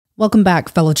Welcome back,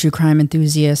 fellow true crime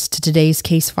enthusiasts, to today's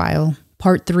case file,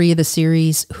 part 3 of the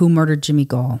series, Who Murdered Jimmy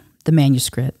Gaul? The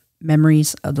Manuscript,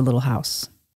 Memories of the Little House.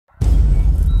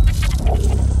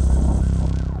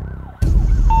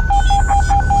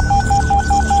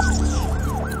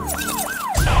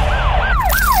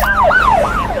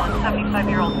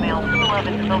 Year-old male,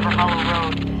 211 Silver Hollow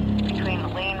Road,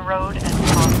 between Lane Road and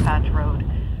Crosspatch Road.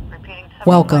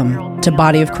 Welcome to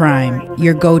Body of Crime,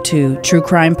 your go-to true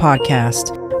crime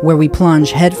podcast, where we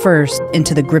plunge headfirst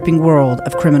into the gripping world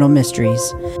of criminal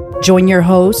mysteries. Join your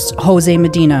hosts, Jose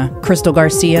Medina, Crystal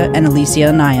Garcia, and Alicia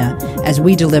Anaya, as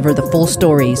we deliver the full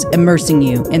stories, immersing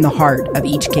you in the heart of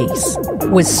each case.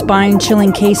 With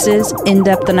spine-chilling cases,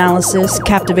 in-depth analysis,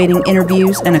 captivating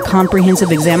interviews, and a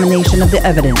comprehensive examination of the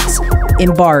evidence,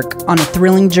 embark on a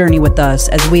thrilling journey with us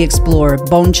as we explore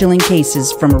bone-chilling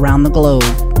cases from around the globe.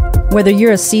 Whether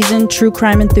you're a seasoned true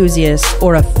crime enthusiast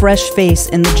or a fresh face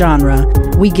in the genre,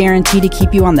 we guarantee to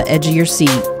keep you on the edge of your seat.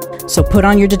 So put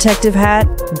on your detective hat,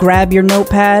 grab your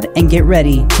notepad, and get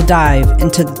ready to dive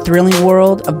into the thrilling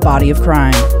world of Body of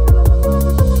Crime.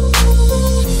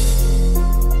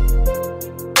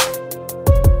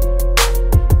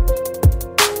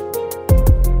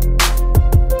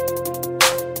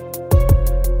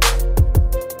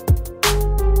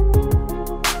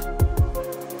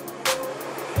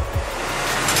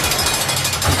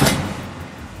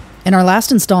 In our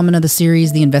last installment of the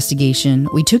series, The Investigation,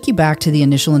 we took you back to the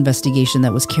initial investigation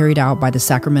that was carried out by the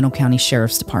Sacramento County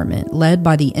Sheriff's Department, led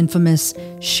by the infamous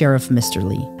Sheriff Mr.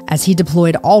 Lee, as he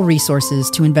deployed all resources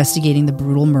to investigating the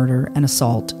brutal murder and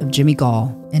assault of Jimmy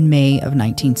Gaul in May of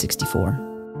 1964.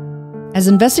 As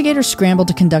investigators scrambled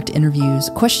to conduct interviews,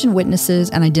 question witnesses,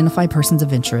 and identify persons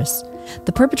of interest,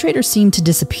 the perpetrator seemed to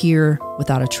disappear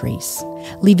without a trace,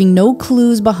 leaving no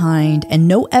clues behind and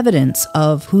no evidence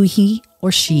of who he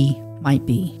or she might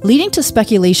be, leading to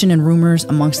speculation and rumors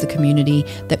amongst the community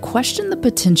that questioned the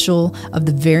potential of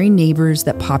the very neighbors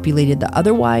that populated the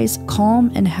otherwise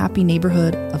calm and happy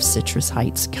neighborhood of Citrus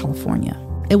Heights, California.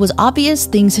 It was obvious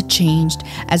things had changed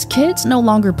as kids no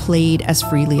longer played as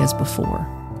freely as before.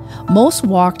 Most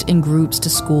walked in groups to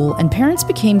school, and parents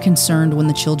became concerned when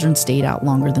the children stayed out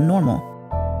longer than normal.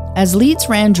 As leads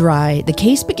ran dry, the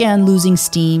case began losing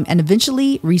steam, and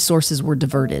eventually resources were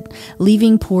diverted,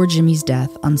 leaving poor Jimmy's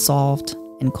death unsolved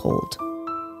and cold.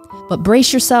 But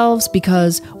brace yourselves,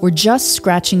 because we're just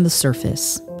scratching the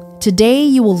surface. Today,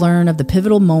 you will learn of the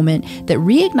pivotal moment that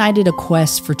reignited a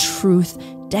quest for truth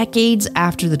decades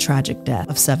after the tragic death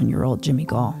of 7-year-old Jimmy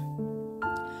Gaul.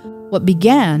 What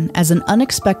began as an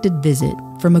unexpected visit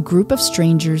from a group of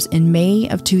strangers in May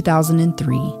of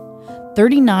 2003,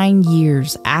 39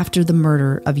 years after the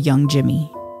murder of young Jimmy,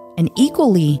 an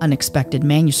equally unexpected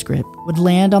manuscript would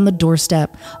land on the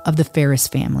doorstep of the Ferris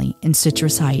family in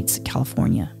Citrus Heights,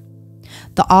 California.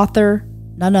 The author,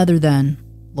 none other than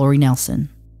Lori Nelson,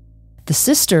 the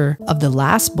sister of the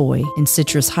last boy in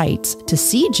Citrus Heights to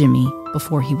see Jimmy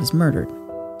before he was murdered.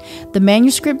 The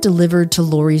manuscript delivered to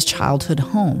Lori's childhood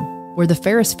home, where the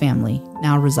Ferris family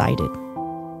now resided.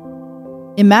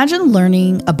 Imagine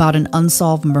learning about an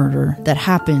unsolved murder that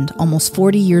happened almost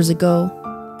 40 years ago,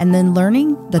 and then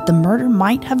learning that the murder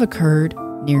might have occurred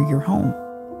near your home,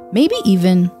 maybe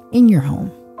even in your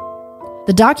home.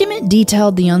 The document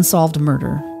detailed the unsolved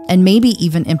murder, and maybe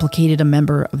even implicated a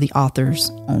member of the author's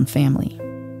own family.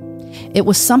 It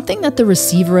was something that the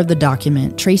receiver of the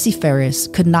document, Tracy Ferris,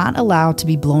 could not allow to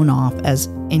be blown off as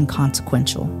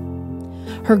inconsequential.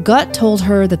 Her gut told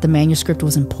her that the manuscript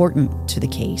was important to the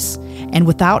case, and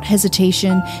without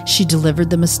hesitation, she delivered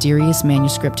the mysterious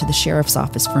manuscript to the sheriff's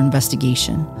office for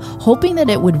investigation, hoping that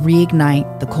it would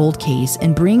reignite the cold case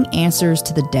and bring answers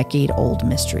to the decade-old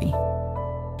mystery.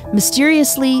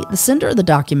 Mysteriously, the sender of the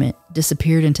document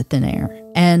disappeared into thin air,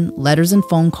 and letters and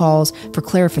phone calls for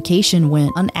clarification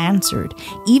went unanswered,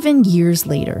 even years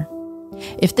later.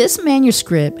 If this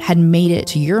manuscript had made it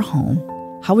to your home,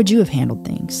 how would you have handled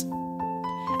things?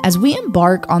 As we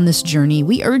embark on this journey,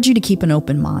 we urge you to keep an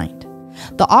open mind.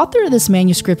 The author of this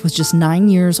manuscript was just 9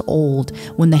 years old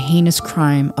when the heinous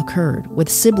crime occurred, with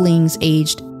siblings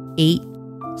aged 8,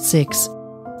 6,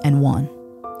 and 1.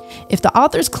 If the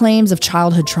author's claims of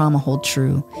childhood trauma hold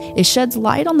true, it sheds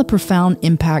light on the profound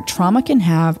impact trauma can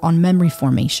have on memory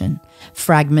formation,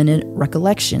 fragmented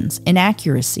recollections,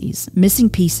 inaccuracies, missing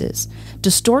pieces,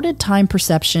 distorted time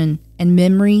perception, and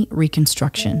memory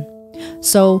reconstruction.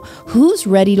 So, who's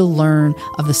ready to learn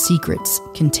of the secrets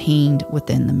contained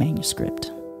within the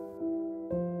manuscript?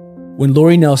 When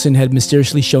Lori Nelson had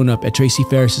mysteriously shown up at Tracy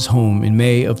Ferris's home in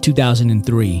May of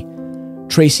 2003,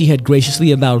 Tracy had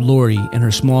graciously allowed Lori and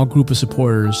her small group of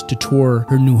supporters to tour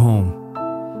her new home.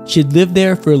 She had lived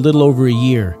there for a little over a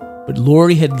year, but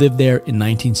Lori had lived there in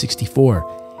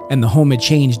 1964, and the home had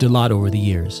changed a lot over the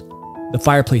years. The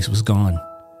fireplace was gone.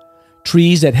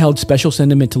 Trees that held special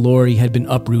sentiment to Lori had been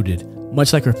uprooted,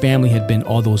 much like her family had been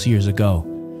all those years ago,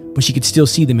 but she could still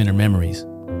see them in her memories.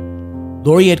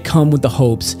 Lori had come with the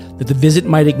hopes that the visit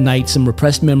might ignite some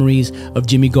repressed memories of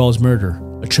Jimmy Gaul's murder,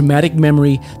 a traumatic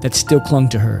memory that still clung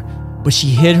to her, but she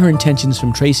hid her intentions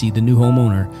from Tracy, the new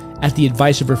homeowner, at the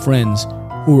advice of her friends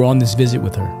who were on this visit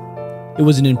with her. It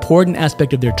was an important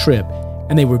aspect of their trip,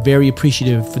 and they were very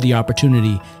appreciative for the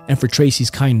opportunity and for Tracy's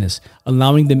kindness,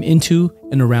 allowing them into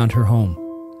and around her home.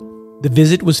 The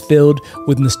visit was filled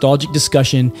with nostalgic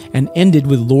discussion and ended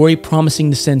with Lori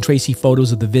promising to send Tracy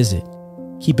photos of the visit.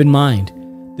 Keep in mind,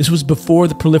 this was before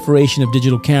the proliferation of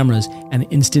digital cameras and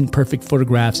instant perfect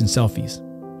photographs and selfies.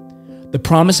 The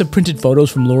promise of printed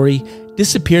photos from Lori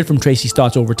disappeared from Tracy's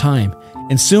thoughts over time,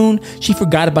 and soon she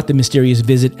forgot about the mysterious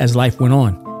visit as life went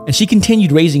on, and she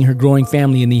continued raising her growing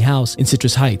family in the house in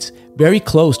Citrus Heights, very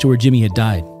close to where Jimmy had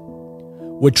died.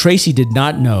 What Tracy did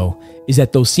not know is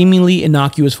that those seemingly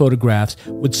innocuous photographs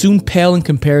would soon pale in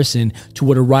comparison to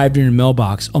what arrived in her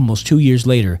mailbox almost 2 years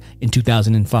later in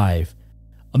 2005.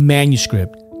 A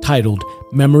manuscript titled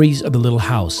Memories of the Little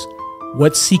House.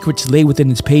 What secrets lay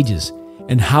within its pages,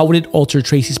 and how would it alter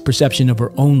Tracy's perception of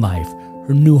her own life,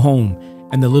 her new home,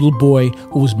 and the little boy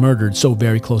who was murdered so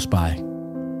very close by?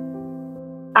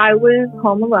 I was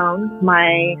home alone.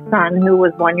 My son, who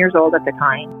was 1 year old at the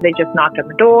time, they just knocked on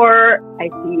the door. I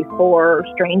see 4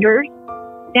 strangers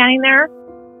standing there.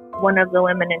 One of the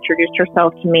women introduced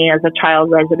herself to me as a child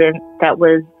resident that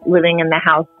was living in the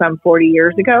house some 40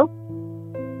 years ago.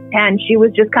 And she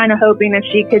was just kind of hoping if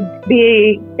she could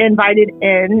be invited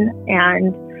in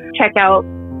and check out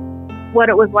what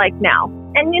it was like now.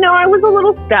 And, I was a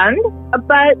little stunned,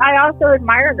 but I also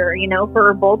admired her, for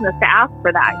her boldness to ask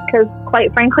for that. Because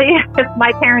quite frankly, if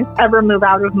my parents ever move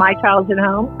out of my childhood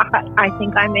home, I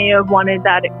think I may have wanted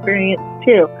that experience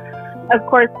too. Of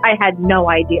course, I had no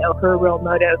idea her real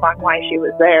motive on why she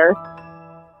was there.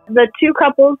 The 2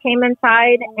 couples came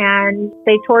inside and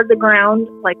they toured the ground,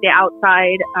 like the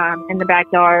outside in the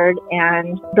backyard.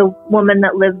 And the woman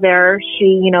that lived there,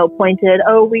 she, pointed,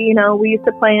 we used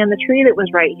to play in the tree that was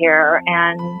right here.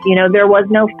 And, there was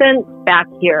no fence back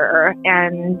here.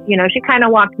 And, she kind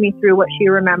of walked me through what she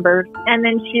remembered. And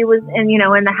then she was in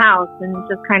the house and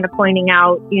just kind of pointing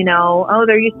out,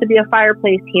 there used to be a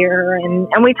fireplace here. And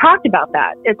we talked about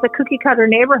that. It's a cookie cutter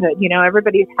neighborhood.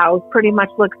 Everybody's house pretty much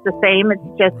looks the same. It's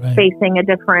just facing a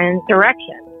different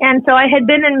direction. And so I had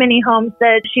been in many homes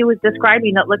that she was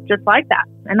describing that looked just like that.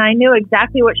 And I knew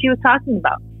exactly what she was talking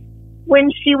about.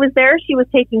 When she was there, she was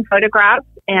taking photographs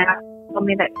and told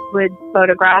me that she would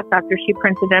photograph after she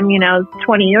printed them.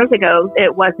 20 years ago,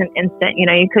 it wasn't instant. You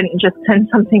couldn't just send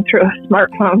something through a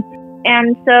smartphone.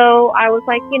 And so I was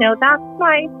like, that's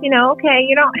nice, okay,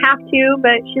 you don't have to.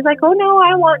 But she's like, oh, no,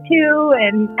 I want to.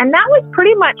 And that was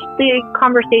pretty much the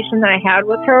conversation that I had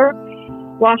with her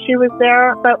while she was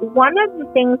there. But one of the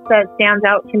things that stands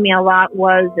out to me a lot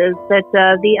is that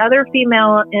the other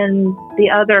female in the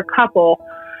other couple,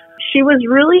 she was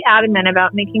really adamant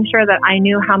about making sure that I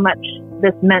knew how much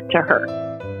this meant to her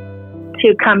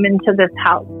to come into this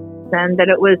house, and that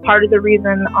it was part of the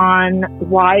reason on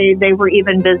why they were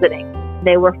even visiting.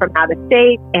 They were from out of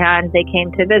state and they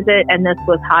came to visit, and this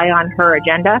was high on her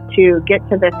agenda to get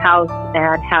to this house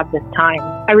and have this time.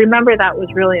 I remember that was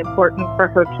really important for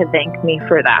her to thank me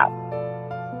for that.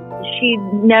 She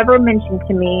never mentioned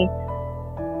to me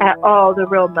at all the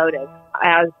real motive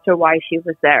as to why she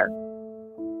was there.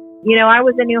 I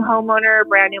was a new homeowner,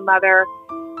 brand new mother,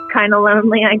 kind of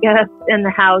lonely, I guess, in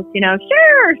the house,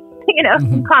 sure.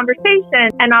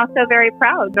 Conversation, and also very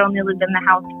proud. I only lived in the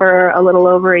house for a little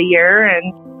over a year,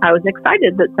 and I was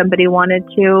excited that somebody wanted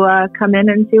to come in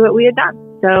and see what we had done.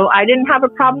 So I didn't have a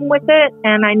problem with it,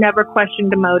 and I never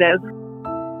questioned a motive.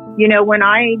 When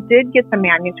I did get the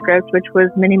manuscript, which was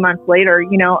many months later,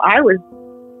 I was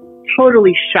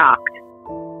totally shocked.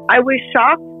 I was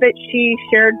shocked that she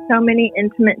shared so many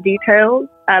intimate details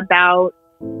about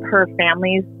her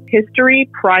family's history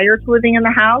prior to living in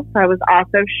the house. I was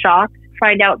also shocked to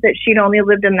find out that she'd only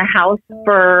lived in the house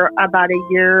for about a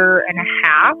year and a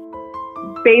half.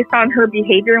 Based on her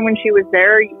behavior when she was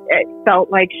there, it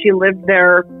felt like she lived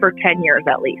there for 10 years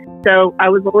at least. So I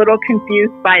was a little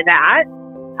confused by that.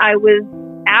 I was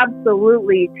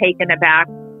absolutely taken aback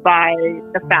by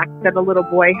the fact that a little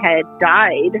boy had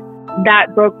died. That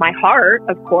broke my heart,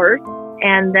 of course.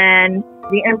 And then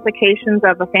the implications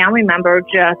of a family member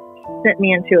just sent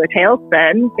me into a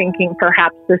tailspin, thinking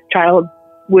perhaps this child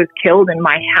was killed in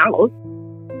my house.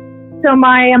 So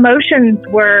my emotions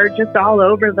were just all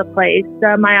over the place.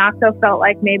 I also felt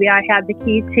like maybe I had the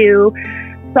key to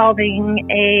solving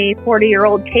a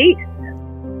 40-year-old case.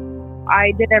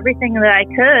 I did everything that I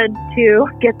could to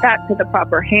get that to the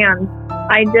proper hands.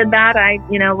 I did that. I,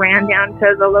 ran down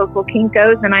to the local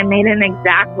Kinko's and I made an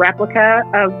exact replica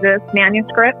of this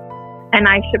manuscript. And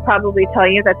I should probably tell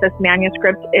you that this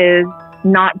manuscript is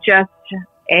not just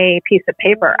a piece of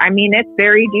paper. I mean, it's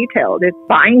very detailed. It's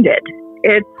binded.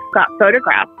 It's got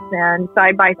photographs and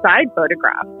side-by-side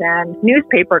photographs and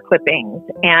newspaper clippings.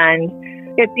 And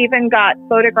it's even got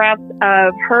photographs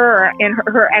of her in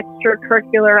her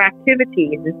extracurricular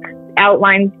activities. It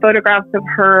outlines photographs of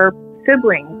her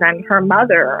siblings and her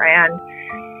mother and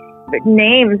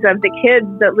names of the kids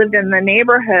that lived in the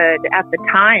neighborhood at the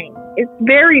time. It's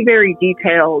very, very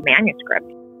detailed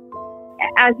manuscript.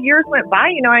 As years went by,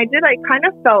 I kind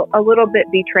of felt a little bit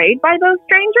betrayed by those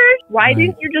strangers. Why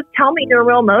didn't you just tell me your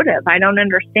real motive? I don't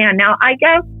understand. Now, I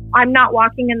guess I'm not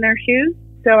walking in their shoes,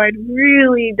 so I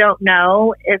really don't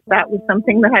know if that was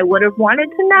something that I would have wanted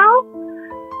to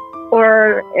know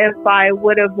or if I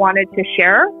would have wanted to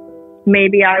share.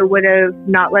 Maybe I would have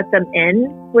not let them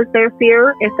in with their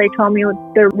fear if they told me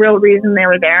the real reason they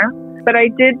were there. But I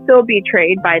did feel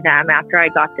betrayed by them after I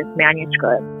got this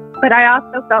manuscript. But I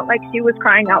also felt like she was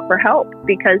crying out for help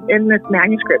because in this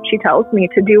manuscript, she tells me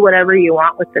to do whatever you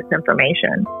want with this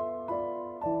information.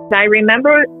 I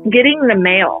remember getting the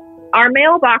mail. Our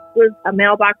mailbox was a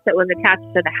mailbox that was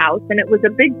attached to the house, and it was a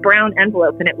big brown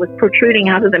envelope, and it was protruding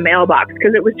out of the mailbox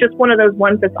because it was just one of those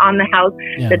ones that's on the house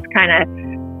that's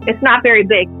it's not very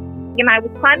big. And I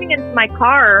was climbing into my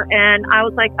car and I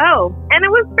was like, oh, and it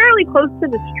was fairly close to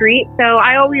the street. So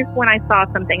I always, when I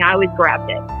saw something, I always grabbed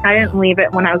it. I didn't leave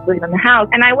it when I was leaving the house.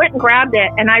 And I went and grabbed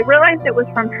it and I realized it was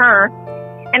from her.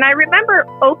 And I remember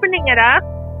opening it up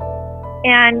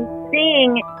and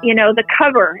seeing, the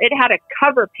cover. It had a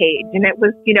cover page and it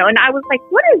was, and I was like,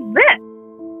 what is this?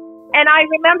 And I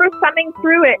remember thumbing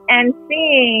through it and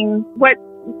seeing what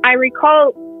I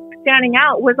recall standing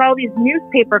out was all these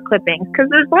newspaper clippings because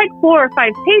there's like 4 or 5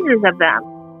 pages of them.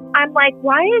 I'm like,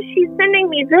 why is she sending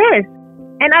me this?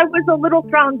 And I was a little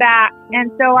thrown back.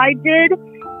 And so I did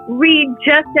read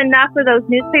just enough of those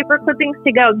newspaper clippings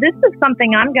to go, this is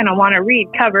something I'm going to want to read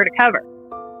cover to cover.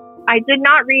 I did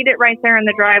not read it right there in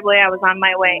the driveway. I was on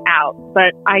my way out,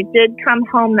 but I did come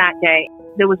home that day.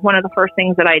 It was one of the first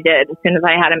things that I did as soon as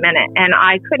I had a minute, and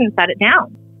I couldn't set it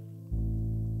down.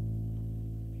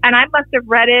 And I must have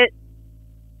read it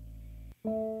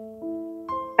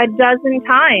a dozen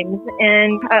times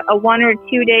in a 1 or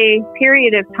 2 day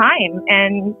period of time,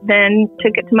 and then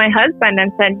took it to my husband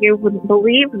and said, you wouldn't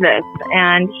believe this.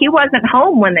 And he wasn't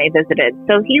home when they visited,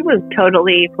 so he was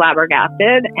totally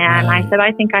flabbergasted. And I said,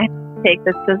 I think I have to take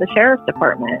this to the sheriff's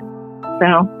department.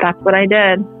 So that's what I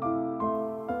did.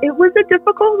 It was a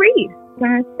difficult read. I'm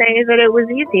going to say that it was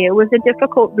easy. It was a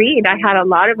difficult read. I had a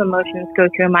lot of emotions go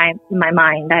through my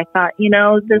mind. I thought,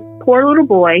 this poor little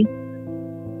boy,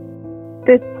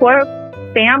 this poor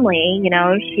family,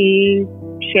 she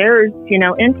shares,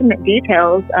 intimate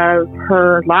details of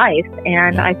her life.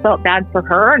 And I felt bad for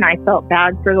her, and I felt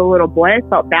bad for the little boy. I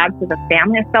felt bad for the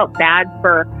family. I felt bad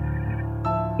for,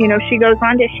 she goes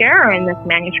on to share in this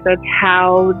manuscript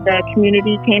how the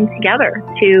community came together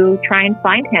to try and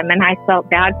find him. And I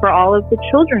felt bad for all of the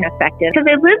children affected because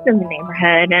they lived in the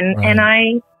neighborhood. And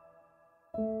I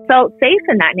felt safe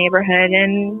in that neighborhood.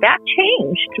 And that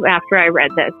changed after I read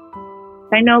this.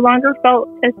 I no longer felt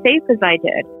as safe as I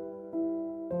did.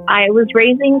 I was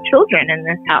raising children in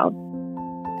this house.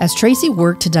 As Tracy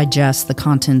worked to digest the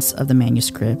contents of the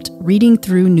manuscript, reading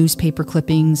through newspaper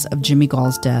clippings of Jimmy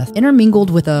Gaul's death,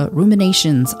 intermingled with the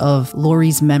ruminations of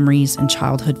Lori's memories and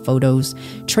childhood photos,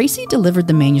 Tracy delivered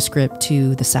the manuscript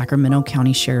to the Sacramento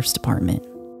County Sheriff's Department.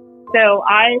 So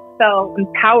I felt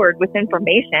empowered with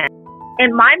information.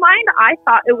 In my mind, I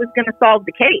thought it was going to solve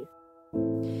the case.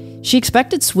 She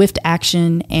expected swift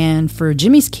action and for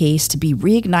Jimmy's case to be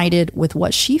reignited with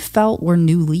what she felt were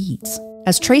new leads.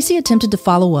 As Tracy attempted to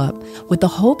follow up with the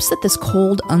hopes that this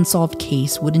cold, unsolved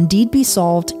case would indeed be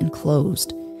solved and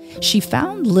closed, she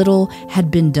found little had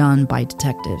been done by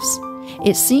detectives.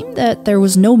 It seemed that there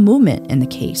was no movement in the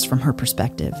case from her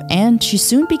perspective, and she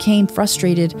soon became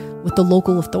frustrated with the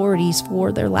local authorities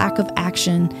for their lack of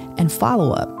action and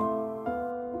follow-up.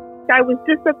 I was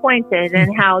disappointed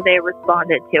in how they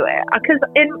responded to it. Because,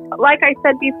 like I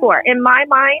said before, in my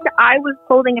mind, I was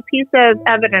holding a piece of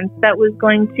evidence that was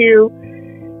going to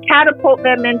catapult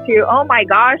them into, oh my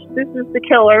gosh, this is the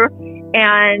killer,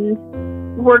 and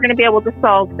we're going to be able to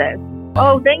solve this.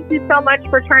 Oh, thank you so much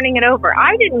for turning it over.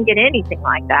 I didn't get anything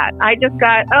like that. I just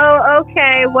got, oh,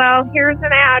 okay, well, here's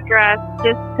an address.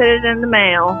 Just put it in the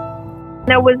mail.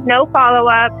 There was no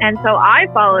follow-up, and so I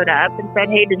followed up and said,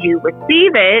 hey, did you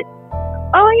receive it?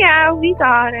 Oh, yeah, we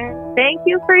got it. Thank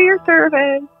you for your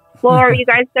service. Well, are you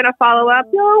guys going to follow up?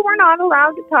 No, we're not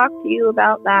allowed to talk to you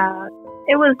about that.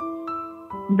 It was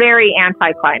very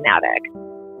anticlimactic.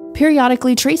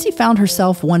 Periodically, Tracy found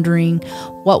herself wondering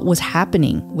what was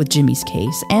happening with Jimmy's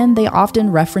case, and they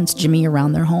often referenced Jimmy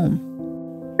around their home.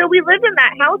 So we lived in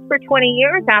that house for 20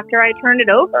 years after I turned it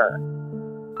over.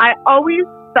 I always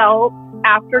felt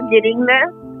after getting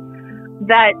this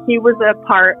that he was a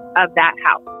part of that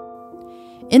house.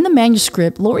 In the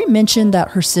manuscript, Lori mentioned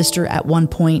that her sister at one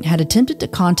point had attempted to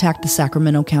contact the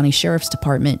Sacramento County Sheriff's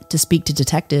Department to speak to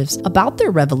detectives about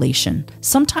their revelation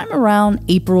sometime around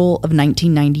April of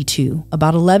 1992,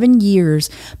 about 11 years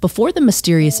before the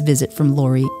mysterious visit from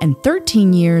Lori and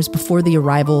 13 years before the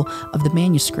arrival of the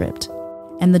manuscript.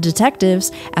 And the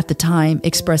detectives at the time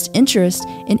expressed interest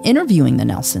in interviewing the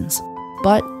Nelsons,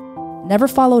 but never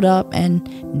followed up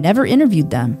and never interviewed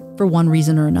them for one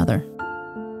reason or another.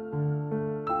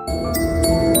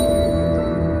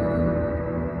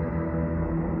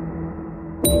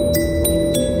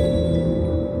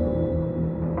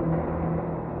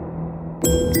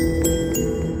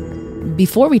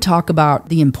 Before we talk about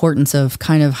the importance of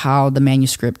kind of how the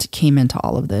manuscript came into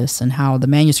all of this and how the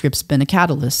manuscript's been a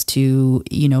catalyst to,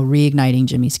 reigniting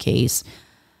Jimmy's case,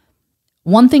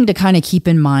 one thing to kind of keep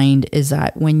in mind is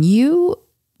that when you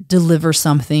deliver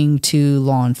something to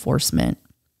law enforcement,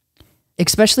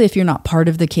 especially if you're not part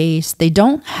of the case, they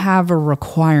don't have a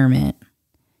requirement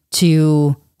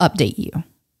to update you.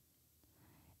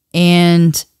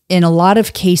 And in a lot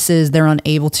of cases, they're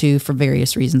unable to for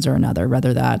various reasons or another,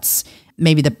 whether that's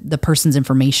maybe the person's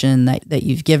information that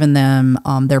you've given them,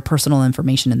 their personal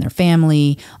information in their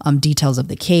family, details of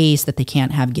the case that they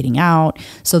can't have getting out.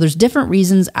 So there's different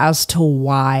reasons as to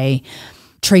why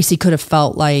Tracy could have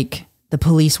felt like the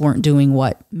police weren't doing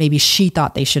what maybe she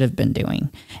thought they should have been doing.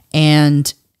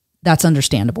 And that's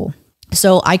understandable.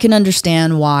 So I can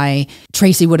understand why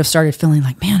Tracy would have started feeling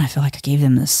like, man, I feel like I gave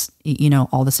them this,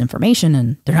 all this information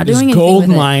and they're not doing anything gold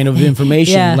with it. mine of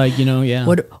information. Yeah.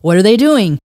 What are they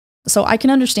doing? So I can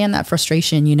understand that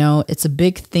frustration. It's a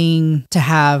big thing to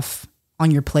have on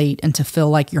your plate and to feel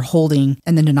like you're holding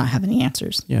and then to not have any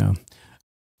answers. Yeah.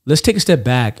 Let's take a step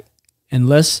back and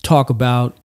let's talk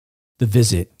about the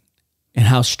visit and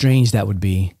how strange that would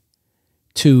be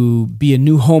to be a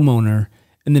new homeowner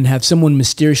and then have someone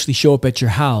mysteriously show up at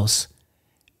your house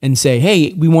and say,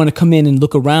 hey, we want to come in and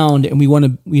look around and we want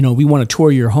to tour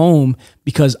your home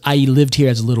because I lived here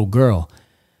as a little girl.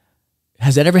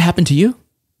 Has that ever happened to you?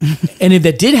 And if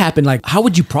that did happen, how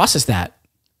would you process that?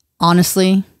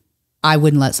 Honestly, I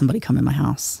wouldn't let somebody come in my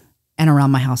house and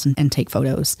around my house and take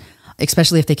photos,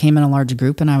 especially if they came in a large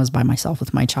group and I was by myself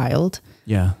with my child.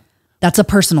 Yeah. That's a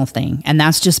personal thing. And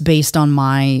that's just based on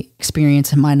my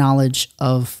experience and my knowledge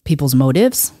of people's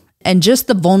motives and just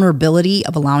the vulnerability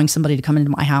of allowing somebody to come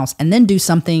into my house and then do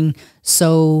something.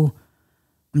 So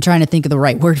I'm trying to think of the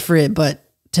right word for it, but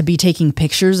to be taking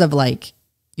pictures of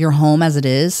your home as it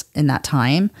is in that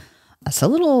time, that's a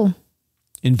little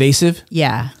invasive.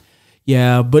 Yeah.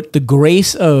 Yeah. But the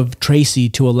grace of Tracy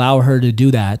to allow her to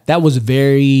do that was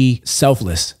very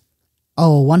selfless.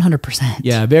 Oh, 100%.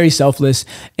 Yeah, very selfless.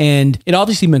 And it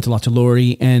obviously meant a lot to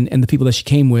Lori and the people that she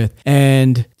came with.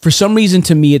 And for some reason,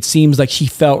 to me, it seems like she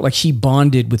felt like she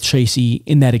bonded with Tracy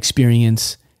in that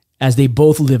experience as they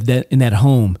both lived in that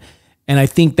home. And I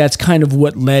think that's kind of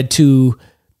what led to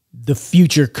the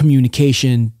future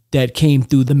communication that came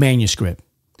through the manuscript.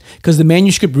 Because the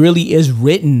manuscript really is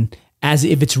written as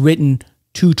if it's written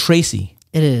to Tracy.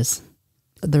 It is.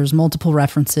 There's multiple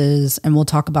references, and we'll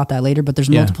talk about that later, but there's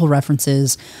multiple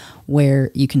references where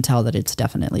you can tell that it's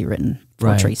definitely written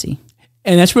for Tracy.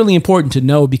 And that's really important to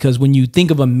know because when you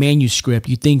think of a manuscript,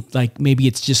 you think maybe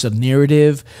it's just a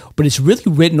narrative, but it's really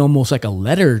written almost like a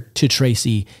letter to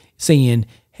Tracy saying,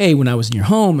 hey, when I was in your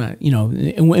home,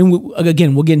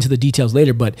 again, we'll get into the details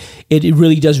later, but it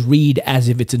really does read as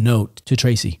if it's a note to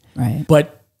Tracy. Right.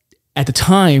 But at the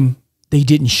time, they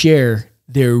didn't share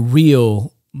their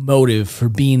real motive for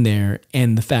being there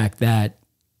and the fact that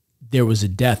there was a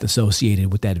death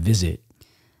associated with that visit.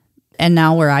 And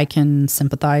now where I can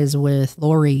sympathize with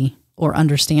Lori or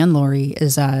understand Lori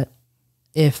is that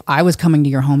if I was coming to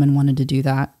your home and wanted to do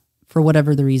that for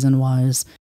whatever the reason was,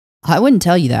 I wouldn't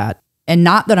tell you that. And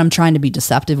not that I'm trying to be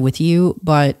deceptive with you,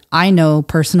 but I know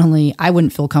personally, I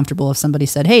wouldn't feel comfortable if somebody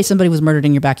said, hey, somebody was murdered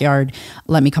in your backyard.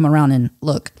 Let me come around and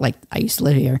look like I used to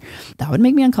live here. That would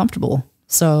make me uncomfortable.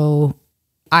 So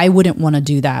I wouldn't want to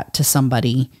do that to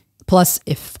somebody. Plus,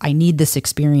 if I need this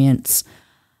experience,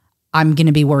 I'm going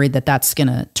to be worried that that's going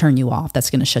to turn you off. That's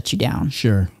going to shut you down.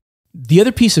 Sure. The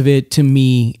other piece of it to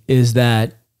me is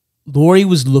that Lori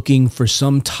was looking for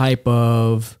some type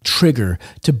of trigger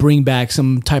to bring back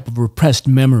some type of repressed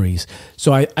memories.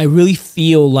 So I really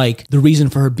feel like the reason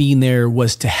for her being there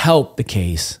was to help the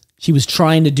case. She was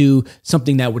trying to do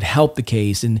something that would help the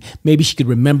case, and maybe she could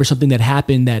remember something that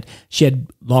happened that she had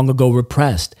long ago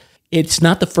repressed. It's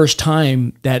not the first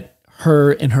time that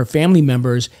her and her family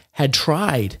members had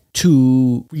tried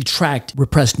to retract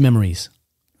repressed memories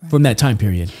from that time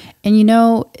period. And you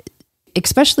know,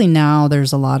 especially now,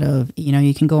 there's a lot of, you know,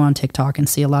 you can go on TikTok and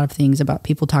see a lot of things about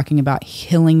people talking about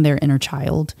healing their inner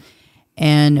child.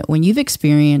 And when you've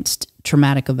experienced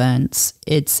traumatic events,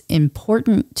 it's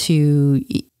important to,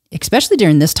 especially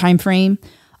during this time frame,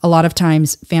 a lot of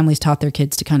times families taught their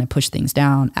kids to kind of push things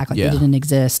down, act like they didn't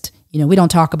exist. You know, we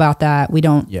don't talk about that. We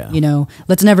don't, you know,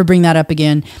 let's never bring that up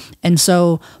again. And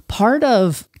so part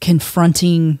of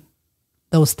confronting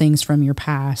those things from your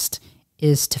past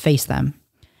is to face them.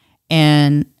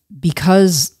 And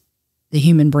because the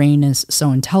human brain is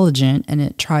so intelligent and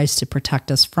it tries to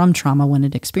protect us from trauma when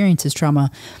it experiences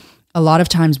trauma, a lot of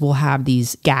times we'll have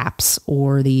these gaps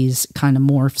or these kind of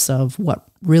morphs of what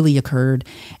really occurred.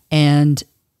 And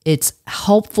it's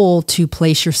helpful to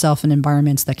place yourself in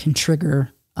environments that can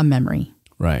trigger a memory.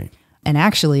 Right. And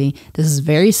actually, this is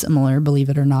very similar, believe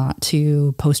it or not,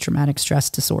 to post-traumatic stress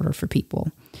disorder for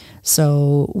people.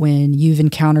 So when you've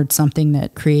encountered something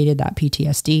that created that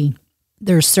PTSD,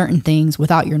 there's certain things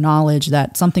without your knowledge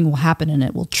that something will happen and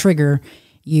it will trigger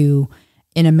you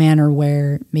in a manner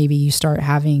where maybe you start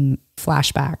having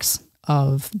flashbacks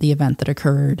of the event that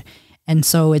occurred. And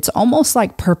so it's almost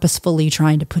like purposefully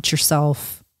trying to put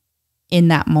yourself in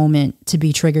that moment to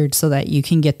be triggered so that you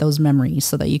can get those memories,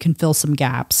 so that you can fill some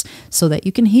gaps, so that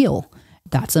you can heal.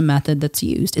 That's a method that's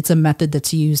used. It's a method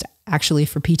that's used actually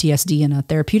for PTSD in a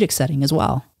therapeutic setting as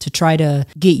well, to try to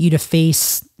get you to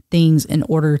face things in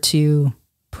order to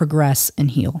progress and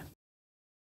heal.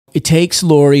 It takes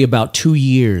Lori about 2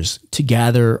 years to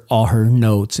gather all her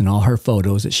notes and all her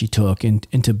photos that she took and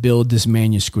to build this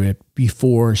manuscript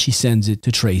before she sends it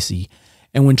to Tracy.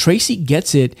 And when Tracy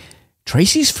gets it,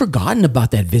 Tracy's forgotten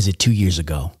about that visit 2 years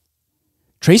ago.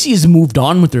 Tracy has moved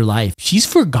on with her life. She's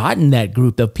forgotten that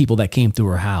group of people that came through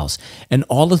her house. And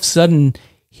all of a sudden,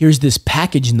 here's this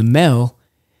package in the mail.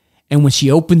 And when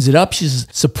she opens it up, she's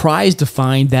surprised to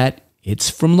find that it's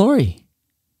from Lori.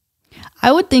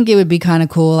 I would think it would be kind of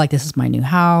cool. Like, this is my new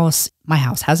house. My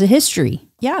house has a history.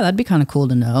 Yeah, that'd be kind of cool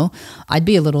to know. I'd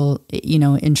be a little, you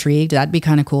know, intrigued. That'd be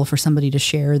kind of cool for somebody to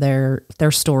share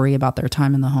their story about their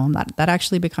time in the home. That'd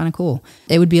actually be kind of cool.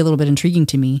 It would be a little bit intriguing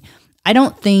to me. I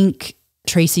don't think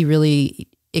Tracy really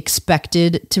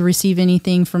expected to receive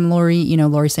anything from Lori. You know,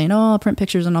 Lori saying, "Oh, I'll print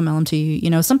pictures and I'll mail them to you." You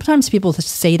know, sometimes people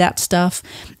say that stuff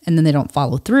and then they don't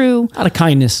follow through. Out of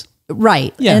kindness.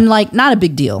 Right. Yeah. And like, not a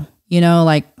big deal. You know,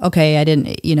 like, okay, I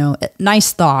didn't, you know,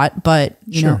 nice thought, but,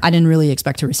 you know, I didn't really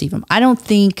expect to receive them. I don't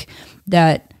think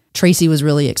that Tracy was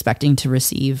really expecting to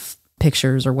receive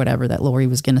pictures or whatever that Lori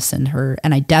was going to send her.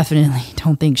 And I definitely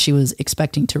don't think she was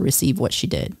expecting to receive what she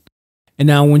did. And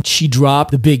now when she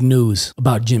dropped the big news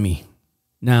about Jimmy,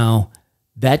 now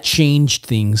that changed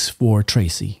things for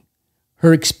Tracy.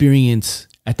 Her experience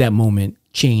at that moment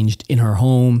changed in her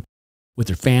home, with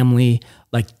her family.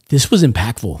 Like, this was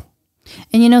impactful.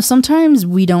 And, you know, sometimes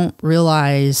we don't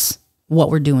realize what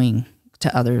we're doing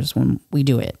to others when we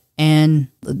do it. And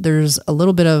there's a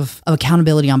little bit of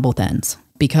accountability on both ends,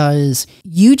 because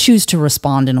you choose to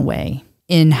respond in a way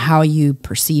in how you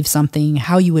perceive something,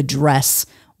 how you address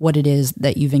what it is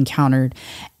that you've encountered.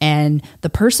 And the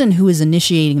person who is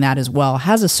initiating that as well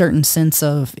has a certain sense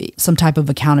of some type of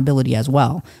accountability as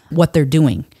well, what they're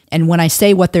doing. And when I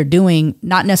say what they're doing,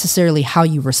 not necessarily how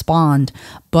you respond,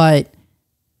 but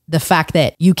the fact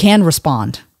that you can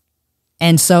respond.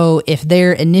 And so if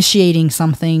they're initiating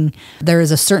something, there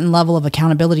is a certain level of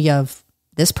accountability of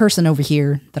this person over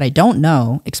here that I don't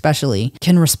know, especially,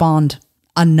 can respond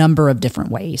a number of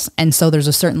different ways. And so there's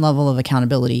a certain level of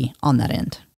accountability on that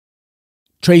end.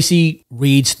 Tracy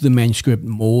reads the manuscript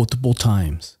multiple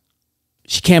times.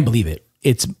 She can't believe it.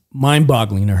 It's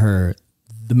mind-boggling to her,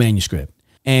 the manuscript.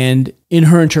 And in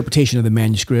her interpretation of the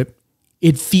manuscript,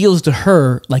 it feels to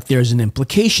her like there's an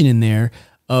implication in there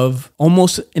of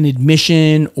almost an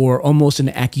admission or almost an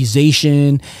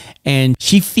accusation. And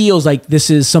she feels like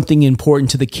this is something important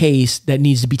to the case that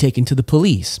needs to be taken to the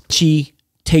police. She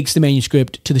takes the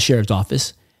manuscript to the sheriff's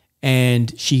office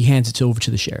and she hands it over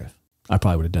to the sheriff. I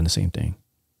probably would have done the same thing.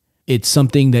 it's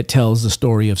something that tells the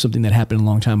story of something that happened a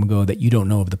long time ago that you don't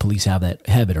know if the police have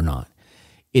it or not.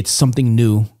 It's something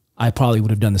new. I probably would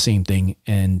have done the same thing.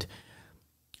 And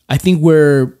I think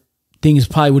where things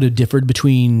probably would have differed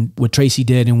between what Tracy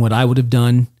did and what I would have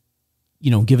done, you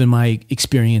know, given my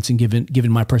experience and given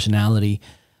my personality,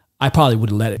 I probably would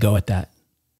have let it go at that.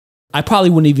 I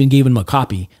probably wouldn't even give him a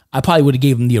copy. I probably would have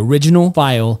gave him the original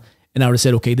file, and I would have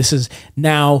said, okay, this is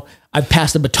now I've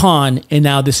passed the baton, and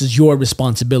now this is your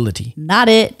responsibility. Not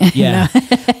it. Yeah.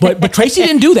 But Tracy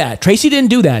didn't do that. Tracy didn't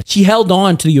do that. She held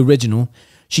on to the original.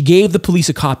 She gave the police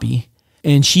a copy,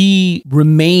 and she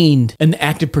remained an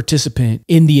active participant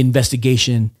in the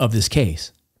investigation of this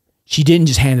case. She didn't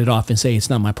just hand it off and say, it's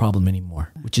not my problem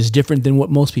anymore, which is different than what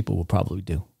most people would probably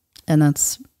do. And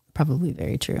that's probably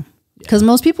very true. Because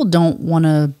most people don't want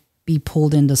to be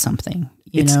pulled into something.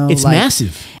 It's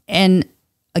massive. And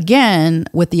again,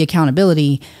 with the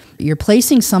accountability, you're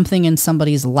placing something in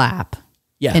somebody's lap,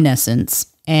 in essence,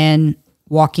 and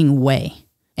walking away.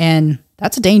 And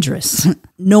that's dangerous,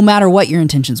 no matter what your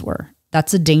intentions were.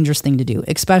 That's a dangerous thing to do,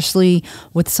 especially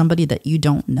with somebody that you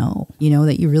don't know,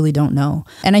 that you really don't know.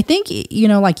 And I think,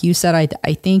 like you said,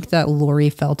 I think that Lori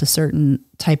felt a certain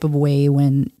type of way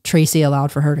when Tracy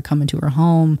allowed for her to come into her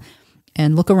home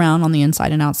and look around on the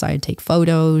inside and outside, take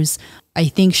photos. I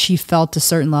think she felt a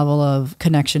certain level of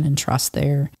connection and trust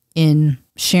there in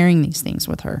sharing these things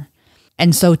with her.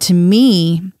 And so to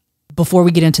me, before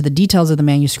we get into the details of the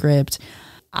manuscript,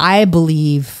 I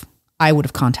believe I would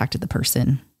have contacted the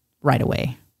person right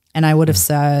away. And I would have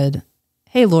said,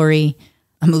 hey, Lori,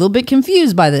 I'm a little bit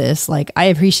confused by this. Like, I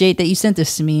appreciate that you sent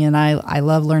this to me, and I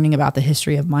love learning about the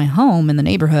history of my home and the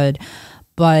neighborhood,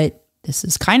 but this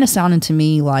is kind of sounding to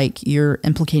me like you're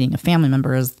implicating a family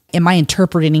member. Am I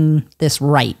interpreting this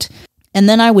right? And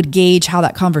then I would gauge how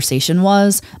that conversation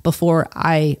was before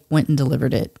I went and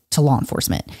delivered it to law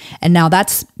enforcement. And now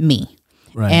that's me.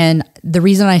 Right. And the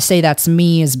reason I say that's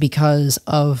me is because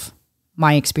of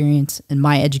my experience and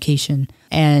my education.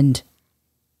 And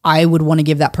I would want to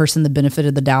give that person the benefit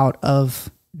of the doubt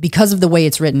because of the way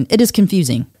it's written, it is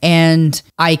confusing. And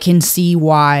I can see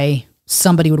why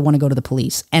somebody would want to go to the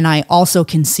police. And I also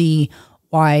can see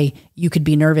why you could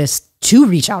be nervous to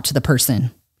reach out to the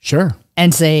person. Sure.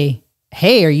 And say,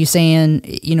 hey, are you saying,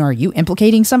 are you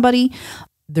implicating somebody?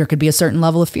 There could be a certain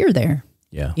level of fear there.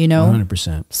 Yeah.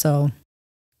 100%. So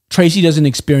Tracy doesn't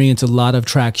experience a lot of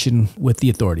traction with the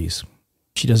authorities.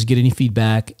 She doesn't get any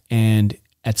feedback. And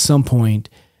at some point,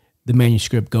 the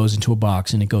manuscript goes into a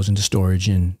box and it goes into storage,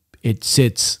 and it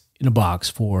sits in a box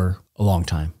for a long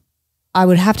time. I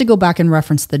would have to go back and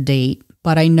reference the date,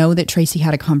 but I know that Tracy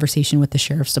had a conversation with the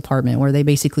sheriff's department where they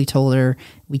basically told her,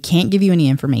 we can't give you any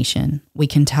information. We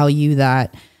can tell you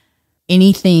that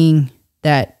anything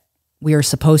that we are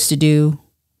supposed to do,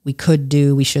 we could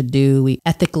do, we should do, we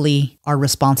ethically are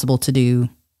responsible to do,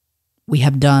 we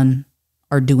have done,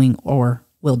 are doing, or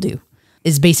will do,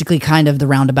 is basically kind of the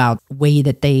roundabout way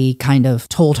that they kind of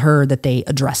told her that they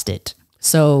addressed it.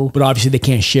 So, but obviously they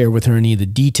can't share with her any of the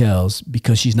details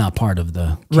because she's not part of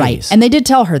the case. Right. And they did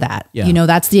tell her that,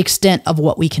 that's the extent of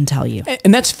what we can tell you.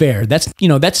 And that's fair.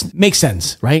 That's makes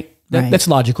sense, right? That's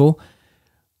logical.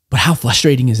 But how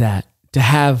frustrating is that to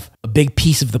have a big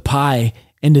piece of the pie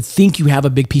and to think you have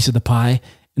a big piece of the pie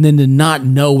and then to not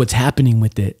know what's happening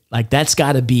with it? Like, that's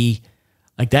gotta be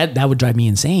like that would drive me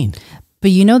insane. But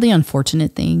the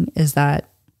unfortunate thing is that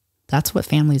that's what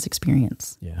families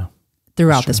experience. Yeah.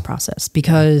 Throughout this process,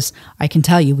 because I can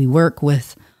tell you, we work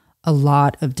with a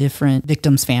lot of different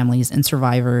victims' families and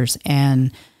survivors,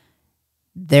 and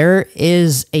there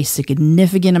is a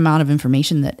significant amount of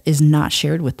information that is not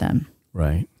shared with them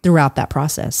throughout that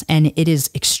process. And it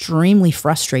is extremely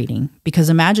frustrating, because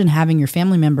imagine having your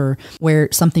family member where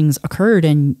something's occurred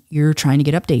and you're trying to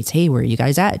get updates. Hey, where are you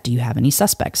guys at? Do you have any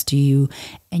suspects?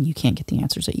 And you can't get the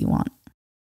answers that you want.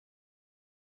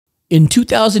 In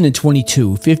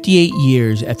 2022, 58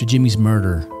 years after Jimmy's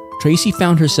murder, Tracy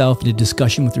found herself in a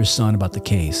discussion with her son about the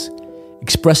case,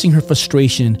 expressing her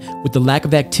frustration with the lack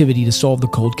of activity to solve the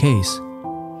cold case.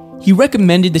 He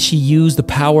recommended that she use the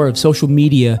power of social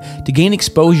media to gain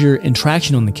exposure and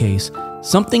traction on the case,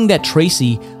 something that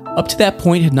Tracy, up to that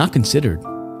point, had not considered.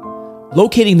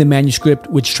 Locating the manuscript,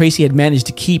 which Tracy had managed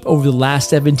to keep over the last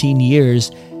 17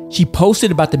 years, she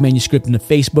posted about the manuscript in the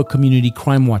Facebook community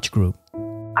Crime Watch group.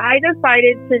 I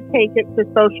decided to take it to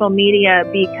social media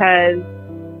because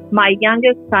my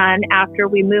youngest son, after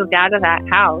we moved out of that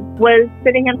house, was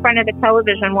sitting in front of the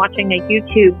television watching a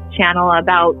YouTube channel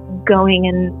about going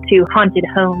into haunted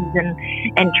homes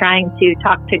and trying to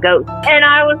talk to ghosts. And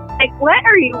I was like, what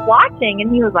are you watching?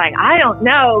 And he was like, I don't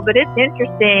know, but it's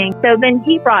interesting. So then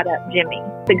he brought up Jimmy.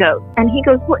 the ghost. And he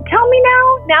goes, "What, tell me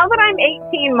now that I'm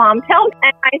 18, Mom, tell me."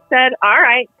 And I said, "All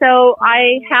right." So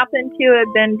I happened to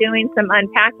have been doing some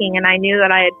unpacking, and I knew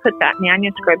that I had put that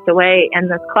manuscript away in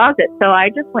this closet. So I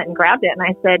just went and grabbed it, and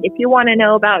I said, "If you want to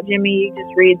know about Jimmy, you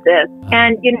just read this."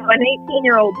 And, you know, an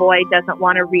 18-year-old boy doesn't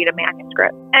want to read a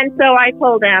manuscript. And so I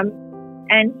told him,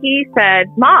 and he said,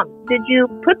 "Mom, did you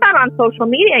put that on social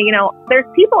media? You know, there's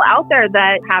people out there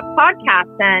that have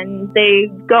podcasts and they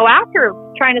go after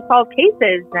trying to solve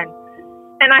cases."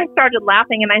 And I started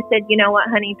laughing and I said, "You know what,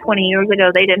 honey, 20 years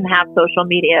ago, they didn't have social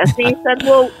media." So he said,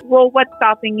 well, what's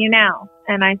stopping you now?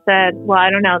 And I said, "Well, I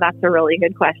don't know. That's a really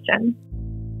good question."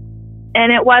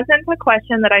 And it wasn't a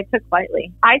question that I took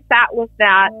lightly. I sat with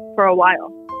that for a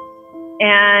while.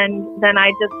 And then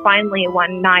I just finally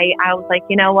one night, I was like,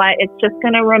 you know what? It's just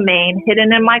going to remain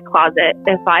hidden in my closet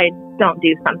if I don't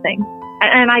do something.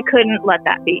 And I couldn't let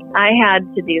that be. I had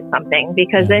to do something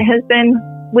because it has been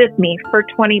with me for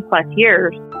 20 plus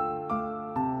years.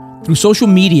 Through social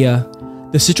media,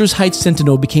 the Citrus Heights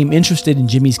Sentinel became interested in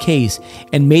Jimmy's case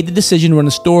and made the decision to run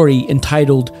a story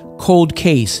entitled Cold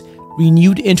Case,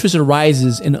 Renewed Interest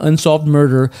Arises in Unsolved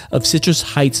Murder of Citrus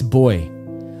Heights Boy.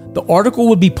 The article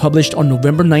would be published on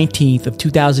November 19th of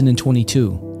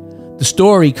 2022. The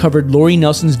story covered Lori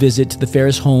Nelson's visit to the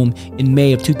Ferris home in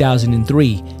May of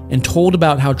 2003 and told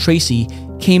about how Tracy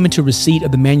came into receipt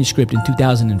of the manuscript in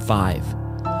 2005.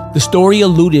 The story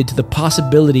alluded to the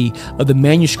possibility of the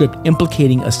manuscript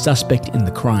implicating a suspect in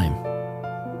the crime.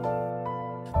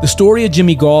 The story of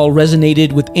Jimmy Gaul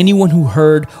resonated with anyone who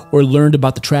heard or learned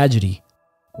about the tragedy,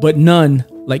 but none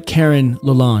like Karen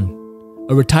Lalonde,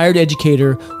 a retired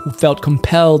educator who felt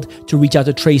compelled to reach out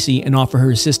to Tracy and offer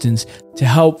her assistance to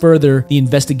help further the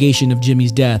investigation of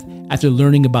Jimmy's death after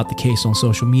learning about the case on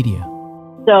social media.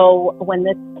 So when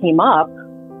this came up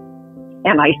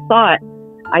and I saw it,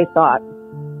 I thought,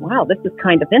 wow, this is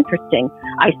kind of interesting.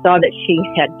 I saw that she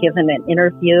had given an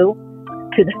interview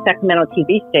to the Sacramento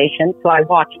TV station, so I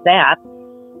watched that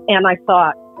and I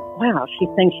thought, wow, she's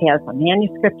saying she has a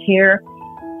manuscript here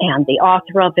and the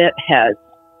author of it has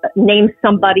named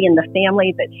somebody in the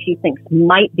family that she thinks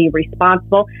might be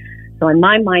responsible. So in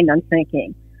my mind, I'm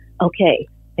thinking, okay,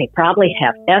 they probably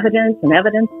have evidence, an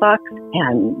evidence box,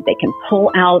 and they can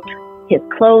pull out his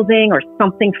clothing or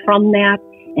something from that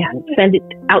and send it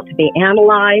out to be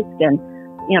analyzed. And,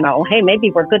 you know, hey, maybe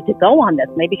we're good to go on this.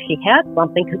 Maybe she has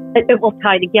something because it will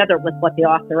tie together with what the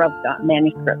author of the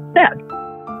manuscript said.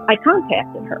 I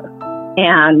contacted her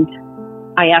and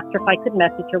I asked her if I could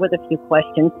message her with a few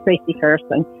questions, Tracy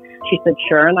Harrison. She said,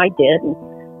 sure, and I did. And,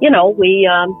 you know, we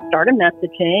started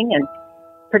messaging, and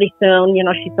pretty soon, you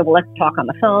know, she said, well, let's talk on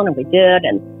the phone, and we did.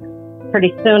 And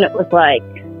pretty soon it was like,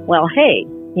 well, hey,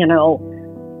 you know,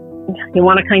 you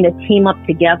want to kind of team up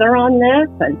together on this?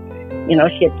 And, you know,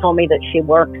 she had told me that she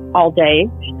works all day.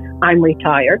 I'm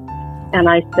retired. And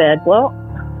I said, well,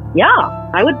 yeah,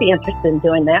 I would be interested in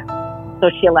doing that. So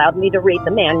she allowed me to read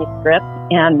the manuscript,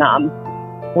 and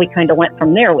we kind of went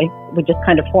from there. We just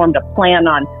kind of formed a plan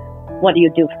on what do you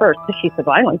do first. So she said,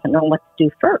 well, I don't even know what to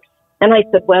do first. And I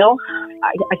said, well,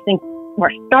 I think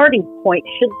our starting point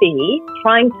should be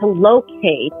trying to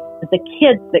locate the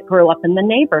kids that grew up in the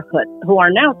neighborhood who are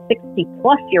now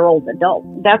 60-plus-year-old adults.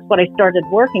 That's what I started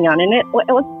working on, and it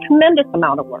was a tremendous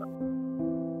amount of work.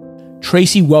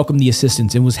 Tracy welcomed the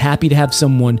assistance and was happy to have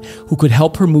someone who could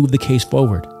help her move the case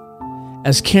forward.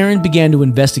 As Karen began to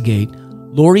investigate,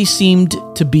 Lori seemed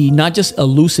to be not just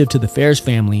elusive to the Ferris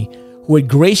family, who had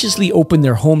graciously opened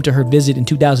their home to her visit in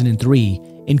 2003,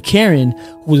 and Karen,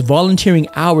 who was volunteering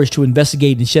hours to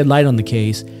investigate and shed light on the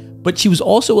case, but she was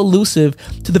also elusive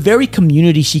to the very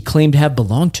community she claimed to have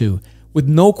belonged to, with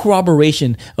no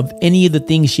corroboration of any of the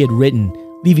things she had written,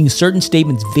 leaving certain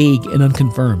statements vague and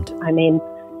unconfirmed. I mean,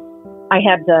 I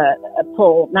had to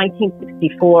pull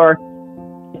 1964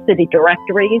 city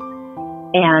directories,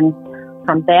 and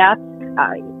from that,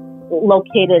 I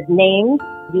located names,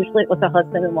 usually it was a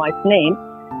husband and wife's name,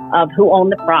 of who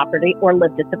owned the property or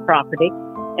lived at the property.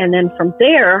 And then from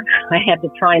there, I had to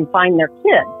try and find their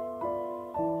kids.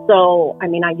 So, I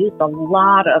mean, I used a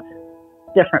lot of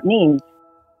different means.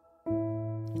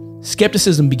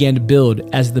 Skepticism began to build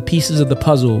as the pieces of the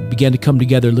puzzle began to come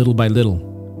together little by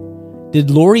little. Did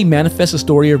Lori manifest a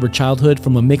story of her childhood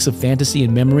from a mix of fantasy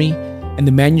and memory, and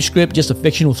the manuscript just a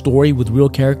fictional story with real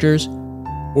characters?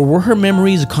 Or were her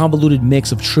memories a convoluted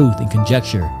mix of truth and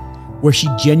conjecture, where she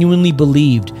genuinely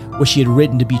believed what she had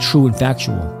written to be true and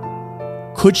factual?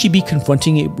 Could she be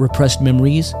confronting repressed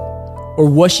memories? Or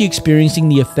was she experiencing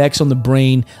the effects on the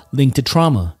brain linked to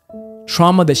trauma?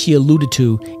 Trauma that she alluded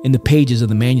to in the pages of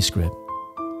the manuscript.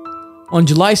 On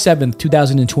July 7th,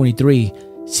 2023,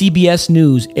 CBS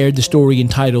News aired the story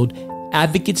entitled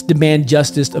Advocates Demand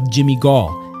Justice of Jimmy Gaul,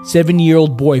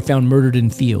 7-year-old boy found murdered in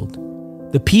field.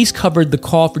 The piece covered the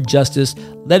call for justice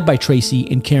led by Tracy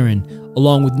and Karen,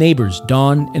 along with neighbors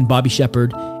Dawn and Bobby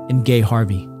Shepard and Gay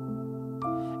Harvey.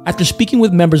 After speaking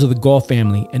with members of the Gaul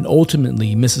family and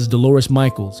ultimately Mrs. Dolores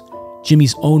Michaels,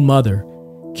 Jimmy's own mother,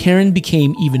 Karen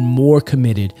became even more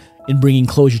committed in bringing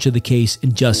closure to the case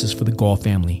and justice for the Gaul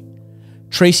family.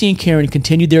 Tracy and Karen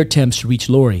continued their attempts to reach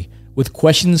Lori with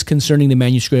questions concerning the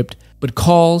manuscript, but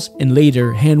calls and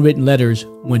later handwritten letters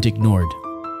went ignored.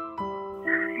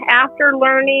 After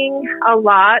learning a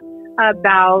lot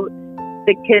about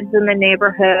the kids in the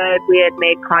neighborhood, we had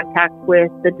made contact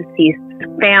with the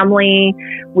deceased family.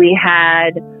 We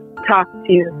had talked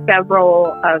to several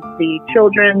of the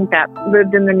children that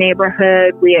lived in the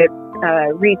neighborhood. We had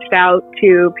reached out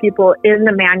to people in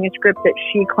the manuscript that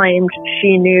she claimed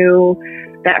she knew,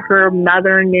 that her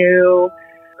mother knew,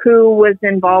 who was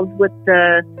involved with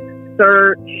the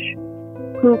search,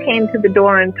 who came to the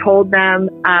door and told them.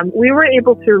 We were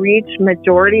able to reach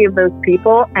majority of those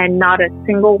people, and not a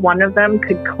single one of them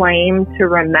could claim to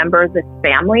remember this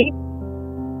family.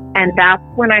 And that's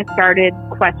when I started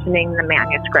questioning the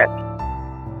manuscript,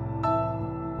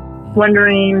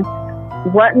 wondering,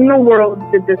 what in the world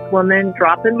did this woman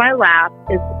drop in my lap?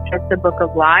 Is it just a book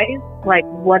of lies? Like,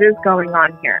 what is going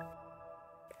on here?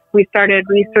 We started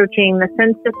researching the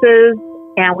censuses,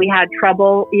 and we had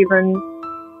trouble even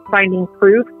finding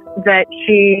proof that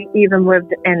she even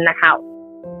lived in the house.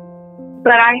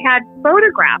 But I had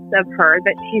photographs of her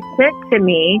that she sent to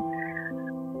me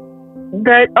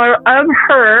that are of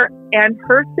her and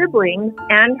her siblings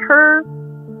and her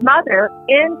mother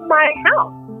in my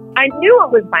house. I knew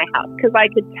it was my house because I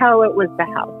could tell it was the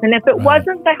house. And if it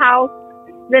wasn't the house,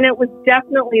 then it was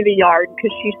definitely the yard,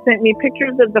 because she sent me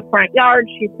pictures of the front yard.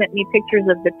 She sent me pictures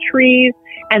of the trees,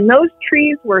 and those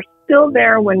trees were still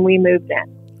there when we moved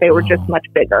in. They were just much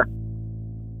bigger.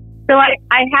 So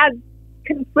I had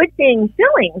conflicting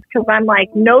feelings, because I'm like,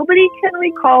 nobody can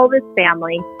recall this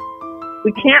family.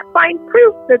 We can't find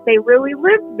proof that they really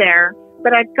lived there,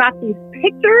 but I've got these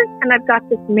pictures and I've got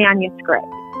this manuscript.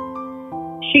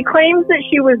 She claims that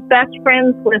she was best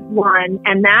friends with one,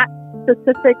 and that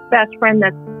specific best friend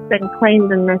that's been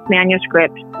claimed in this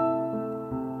manuscript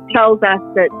tells us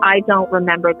that I don't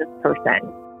remember this person.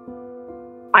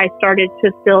 I started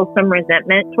to feel some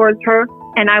resentment towards her,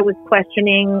 and I was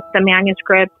questioning the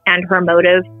manuscript and her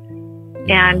motive.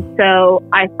 And so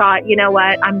I thought, you know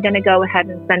what, I'm going to go ahead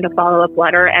and send a follow-up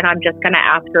letter, and I'm just going to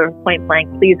ask her point blank,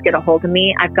 please get a hold of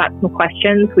me. I've got some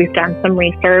questions. We've done some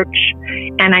research,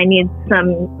 and I need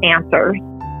some answers.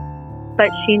 But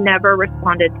she never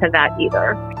responded to that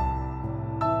either.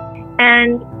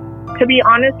 And to be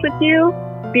honest with you,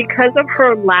 because of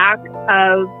her lack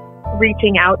of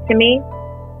reaching out to me,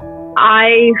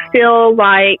 I feel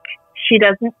like she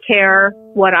doesn't care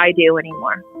what I do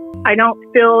anymore. I don't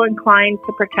feel inclined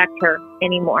to protect her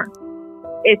anymore.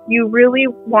 If you really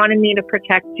wanted me to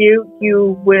protect you,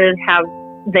 you would have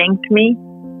thanked me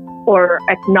or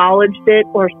acknowledged it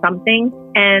or something.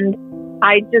 And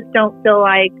I just don't feel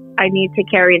like I need to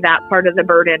carry that part of the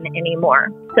burden anymore.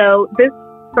 So this,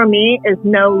 for me, is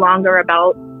no longer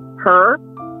about her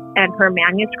and her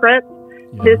manuscript.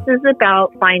 Yeah. This is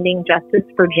about finding justice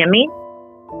for Jimmy.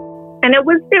 And it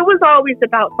was always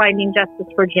about finding justice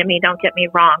for Jimmy, don't get me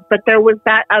wrong. But there was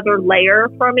that other layer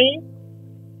for me.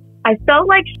 I felt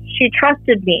like she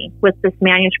trusted me with this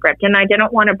manuscript, and I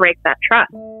didn't want to break that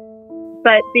trust.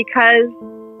 But because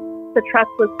the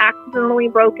trust was accidentally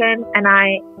broken, and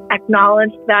I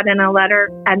acknowledged that in a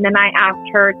letter, and then I asked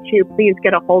her to please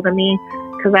get a hold of me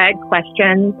because I had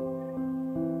questions,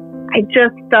 I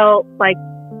just felt like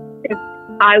if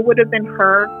I would have been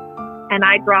her and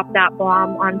I dropped that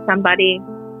bomb on somebody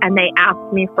and they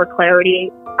asked me for clarity,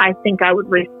 I think I would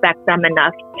respect them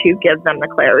enough to give them the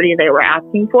clarity they were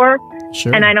asking for.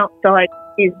 Sure. And I don't feel like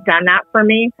she's done that for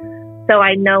me. So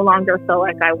I no longer feel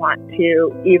like I want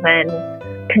to even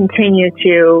continue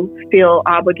to feel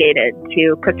obligated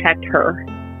to protect her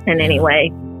in any way.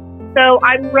 So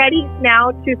I'm ready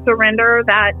now to surrender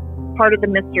that part of the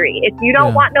mystery. If you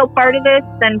don't want no part of this,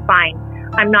 then fine.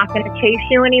 I'm not going to chase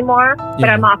you anymore, but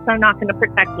I'm also not going to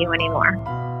protect you anymore.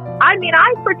 I mean,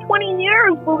 I, for 20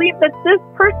 years, believed that this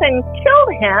person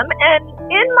killed him and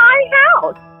in my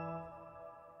house.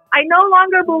 I no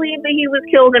longer believe that he was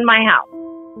killed in my house.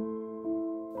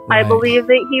 Right. I believe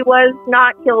that he was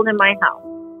not killed in my house.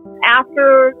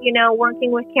 After,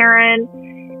 working with Karen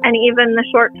and even the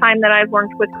short time that I've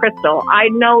worked with Crystal, I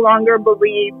no longer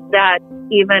believe that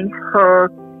even her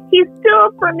he's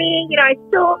still, for me, I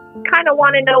still kind of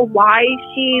want to know why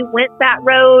she went that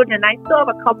road, and I still have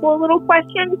a couple of little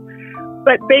questions.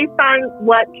 But based on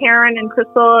what Karen and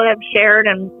Crystal have shared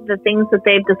and the things that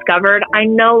they've discovered, I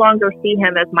no longer see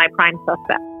him as my prime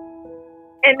suspect.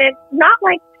 And it's not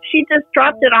like she just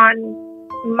dropped it on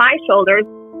my shoulders.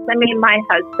 I mean, my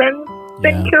husband's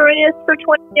been curious for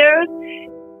 20 years.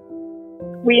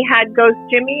 We had Ghost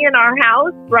Jimmy in our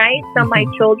house, right? So my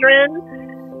children,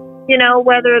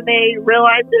 whether they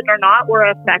realized it or not, were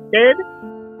affected.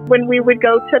 When we would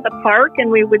go to the park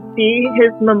and we would see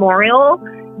his memorial,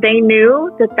 they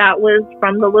knew that was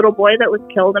from the little boy that was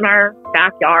killed in our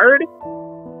backyard.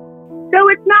 So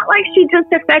it's not like she just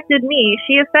affected me.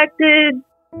 She affected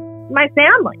my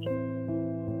family.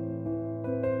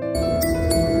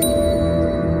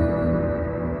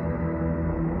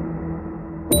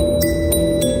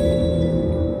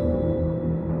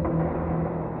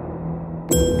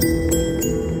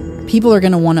 People are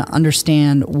going to want to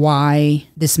understand why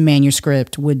this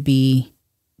manuscript would be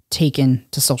taken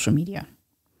to social media.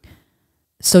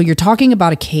 So you're talking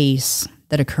about a case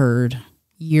that occurred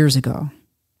years ago.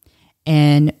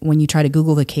 And when you try to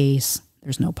Google the case,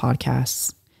 there's no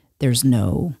podcasts. There's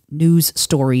no news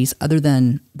stories other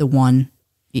than the one,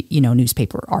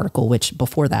 newspaper article, which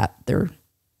before that there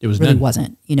really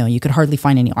wasn't. You could hardly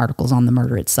find any articles on the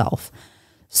murder itself.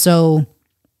 So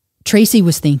Tracy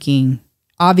was thinking,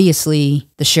 obviously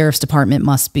the sheriff's department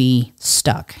must be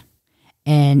stuck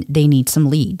and they need some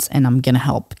leads, and I'm going to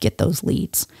help get those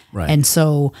leads. Right. And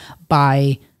so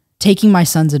by taking my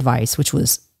son's advice, which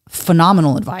was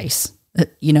phenomenal advice,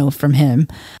 from him,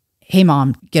 hey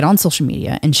mom, get on social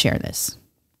media and share this.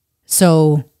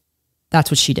 So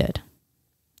that's what she did.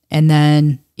 And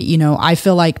then, I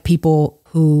feel like people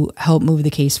who help move the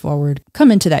case forward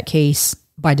come into that case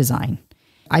by design.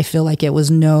 I feel like it was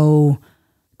no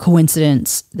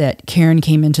coincidence that Karen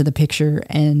came into the picture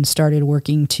and started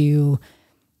working to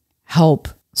help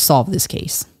solve this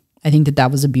case. I think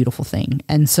that was a beautiful thing.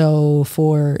 And so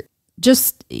for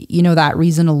just, that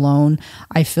reason alone,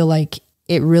 I feel like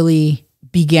it really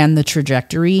began the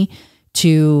trajectory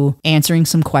to answering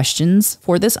some questions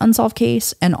for this unsolved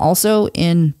case, and also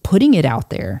in putting it out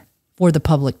there for the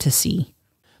public to see.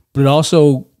 But it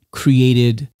also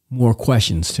created more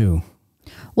questions too.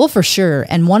 Well, for sure.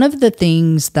 And one of the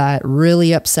things that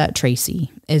really upset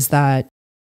Tracy is that,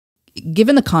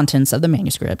 given the contents of the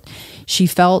manuscript, she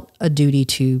felt a duty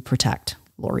to protect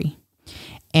Lori.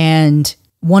 And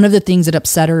one of the things that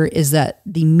upset her is that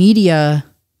the media,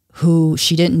 who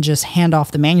she didn't just hand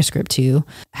off the manuscript to,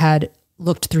 had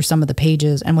looked through some of the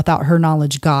pages and without her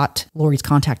knowledge got Lori's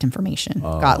contact information,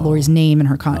 got Lori's name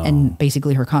and and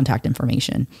basically her contact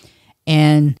information,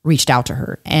 and reached out to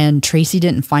her. And Tracy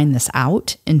didn't find this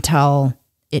out until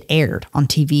it aired on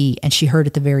TV, and she heard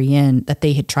at the very end that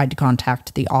they had tried to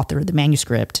contact the author of the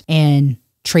manuscript, and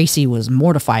Tracy was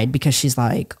mortified because she's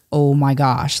like, oh my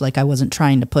gosh, like I wasn't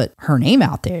trying to put her name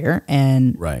out there,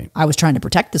 and I was trying to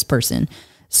protect this person.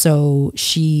 So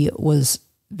she was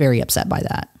very upset by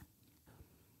that.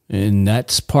 And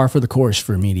that's par for the course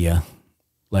for media.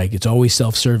 Like, it's always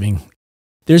self-serving.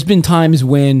 There's been times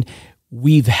when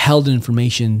we've held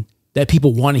information that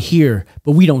people want to hear,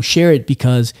 but we don't share it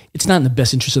because it's not in the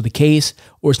best interest of the case,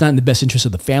 or it's not in the best interest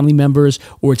of the family members,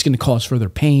 or it's going to cause further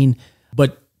pain.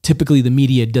 But typically the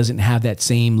media doesn't have that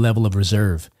same level of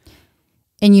reserve.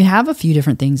 And you have a few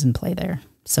different things in play there.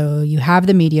 So you have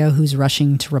the media who's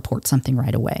rushing to report something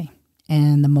right away,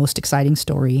 and the most exciting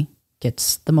story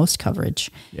gets the most coverage.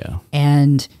 Yeah.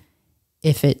 And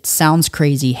if it sounds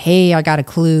crazy, hey, I got a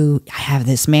clue, I have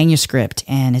this manuscript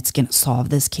and it's going to solve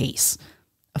this case,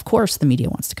 of course the media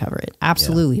wants to cover it.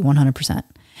 Absolutely, 100%.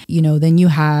 Then you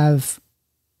have,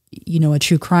 a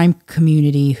true crime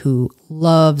community who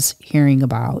loves hearing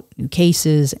about new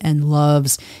cases and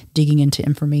loves digging into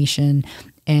information,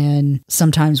 and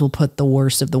sometimes will put the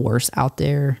worst of the worst out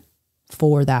there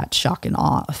for that shock and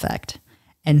awe effect.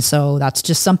 And so that's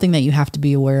just something that you have to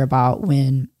be aware about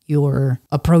when you're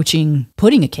approaching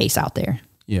putting a case out there.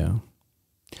 Yeah.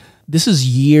 This is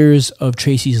years of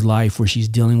Tracy's life where she's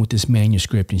dealing with this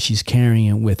manuscript and she's carrying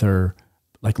it with her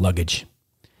like luggage.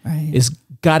 Right. It's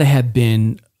got to have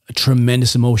been a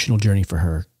tremendous emotional journey for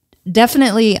her.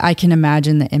 Definitely, I can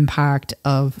imagine the impact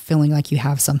of feeling like you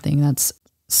have something that's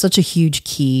such a huge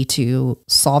key to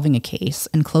solving a case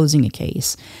and closing a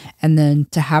case. And then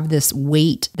to have this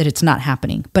weight that it's not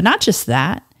happening. But not just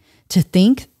that, to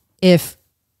think, if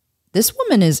this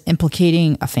woman is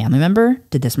implicating a family member,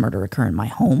 did this murder occur in my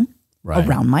home,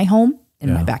 around my home?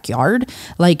 in my backyard.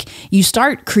 Like, you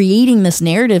start creating this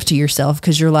narrative to yourself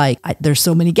because you're like, there's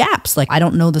so many gaps. Like, I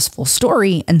don't know this full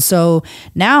story. And so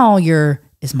now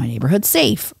is my neighborhood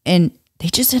safe? And they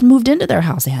just had moved into their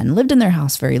house. They hadn't lived in their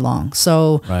house very long.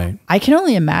 So I can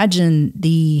only imagine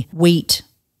the weight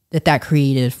that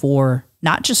created for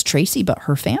not just Tracy, but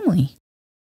her family.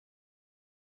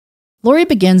 Lori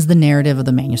begins the narrative of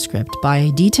the manuscript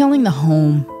by detailing the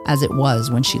home as it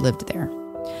was when she lived there.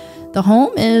 The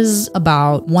home is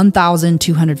about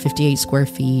 1,258 square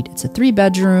feet. It's a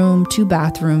 3-bedroom,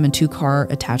 2-bathroom, and 2-car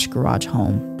attached garage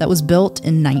home that was built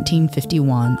in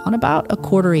 1951 on about a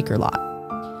 1/4-acre lot.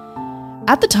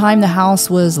 At the time, the house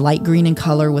was light green in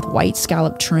color with white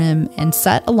scallop trim and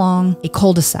set along a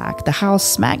cul-de-sac, the house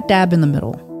smack dab in the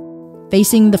middle.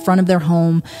 Facing the front of their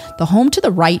home, the home to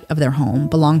the right of their home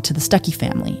belonged to the Stuckey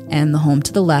family, and the home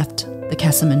to the left, the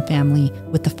Kesselman family,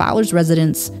 with the Fowler's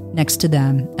residence next to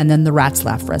them, and then the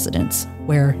Ratzlaff residence,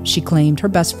 where she claimed her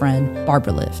best friend,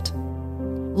 Barbara, lived.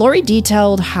 Lori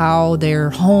detailed how their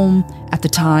home at the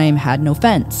time had no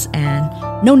fence and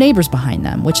no neighbors behind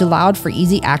them, which allowed for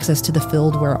easy access to the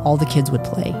field where all the kids would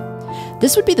play.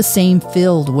 This would be the same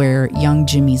field where young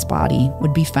Jimmy's body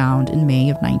would be found in May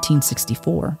of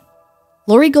 1964.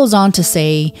 Lori goes on to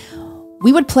say,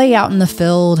 "We would play out in the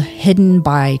field, hidden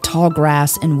by tall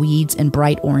grass and weeds and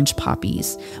bright orange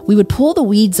poppies. We would pull the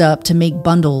weeds up to make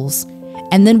bundles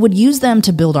and then would use them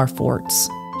to build our forts."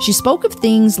 She spoke of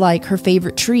things like her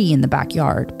favorite tree in the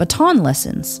backyard, baton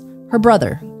lessons, her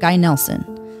brother, Guy Nelson,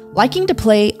 liking to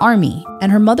play army,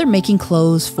 and her mother making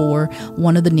clothes for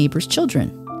one of the neighbor's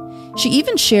children. She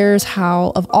even shares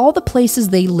how, of all the places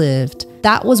they lived,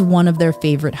 that was one of their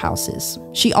favorite houses.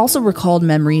 She also recalled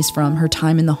memories from her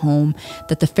time in the home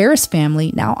that the Ferris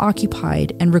family now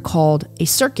occupied, and recalled a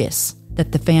circus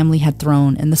that the family had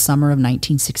thrown in the summer of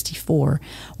 1964,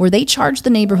 where they charged the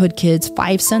neighborhood kids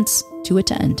 5 cents to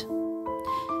attend.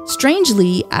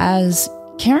 Strangely, as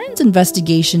Karen's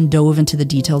investigation dove into the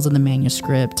details of the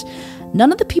manuscript,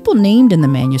 none of the people named in the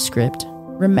manuscript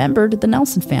remembered the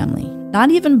Nelson family,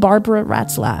 not even Barbara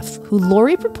Ratzlaff, who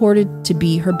Lori purported to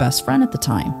be her best friend at the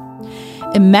time.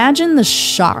 Imagine the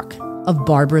shock of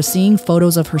Barbara seeing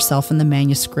photos of herself in the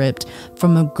manuscript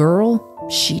from a girl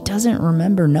she doesn't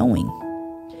remember knowing.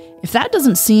 If that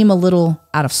doesn't seem a little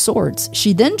out of sorts,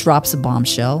 she then drops a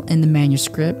bombshell in the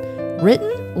manuscript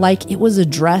written like it was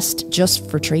addressed just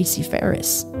for Tracy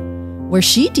Ferris, where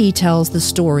she details the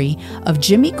story of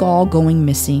Jimmy Gaul going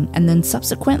missing and then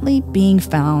subsequently being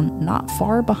found not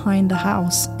far behind the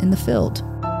house in the field.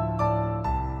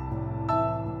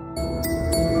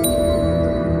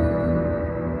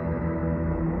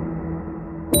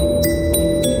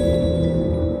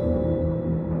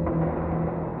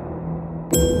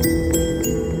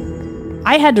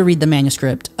 I had to read the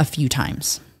manuscript a few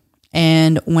times.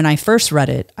 And when I first read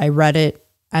it, I read it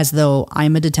as though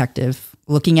I'm a detective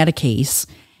looking at a case,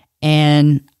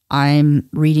 and I'm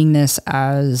reading this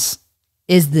as,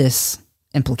 is this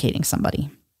implicating somebody?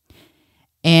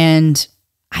 And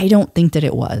I don't think that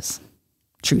it was,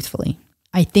 truthfully.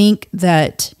 I think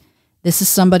that this is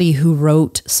somebody who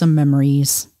wrote some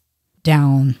memories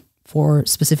down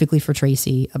specifically for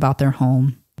Tracy about their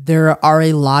home. There are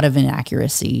a lot of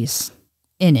inaccuracies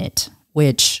in it,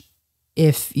 which,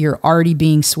 if you're already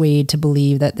being swayed to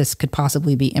believe that this could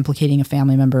possibly be implicating a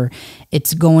family member,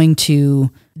 it's going to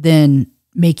then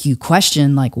make you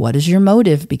question, like, what is your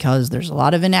motive? Because there's a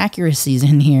lot of inaccuracies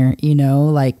in here,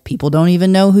 like people don't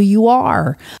even know who you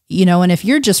are, and if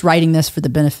you're just writing this for the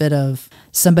benefit of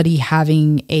somebody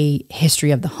having a history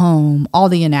of the home, all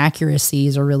the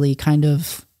inaccuracies are really kind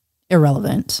of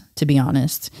irrelevant, to be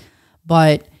honest.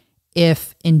 But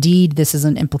if indeed this is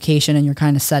an implication and you're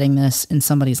kind of setting this in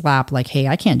somebody's lap, like, hey,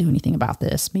 I can't do anything about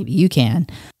this, maybe you can,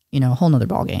 a whole nother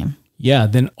ballgame. Yeah,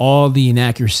 then all the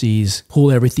inaccuracies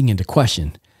pull everything into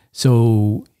question.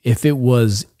 So if it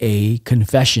was a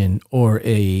confession or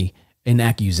an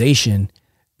accusation,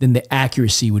 then the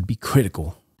accuracy would be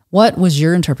critical. What was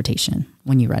your interpretation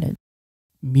when you read it?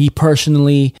 Me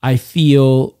personally, I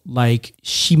feel like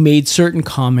she made certain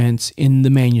comments in the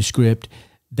manuscript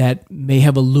that may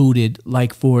have alluded,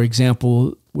 like, for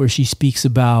example, where she speaks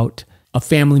about a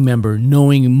family member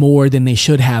knowing more than they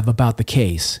should have about the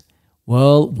case.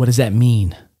 Well, what does that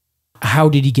mean? How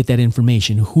did he get that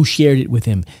information? Who shared it with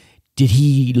him? Did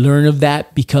he learn of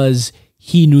that because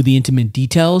he knew the intimate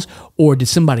details? Or did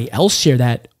somebody else share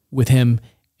that with him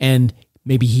and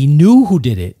maybe he knew who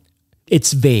did it?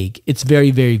 It's vague. It's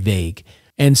very, very vague.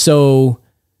 And so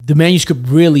the manuscript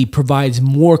really provides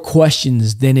more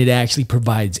questions than it actually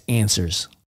provides answers.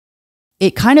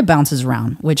 It kind of bounces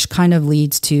around, which kind of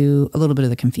leads to a little bit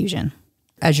of the confusion.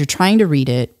 as you're trying to read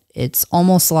it, it's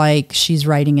almost like she's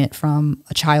writing it from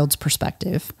a child's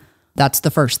perspective. That's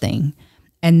the first thing.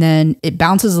 And then it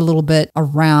bounces a little bit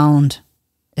around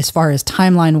as far as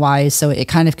timeline wise. So it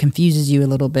kind of confuses you a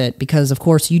little bit because of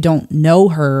course you don't know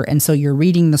her. And so you're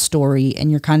reading the story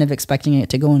and you're kind of expecting it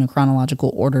to go in a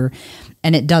chronological order,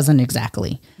 and it doesn't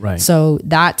exactly. Right. So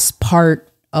that's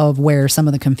part of where some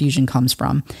of the confusion comes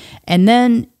from. And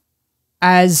then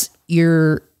as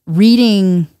you're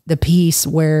reading the piece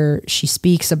where she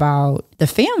speaks about the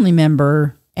family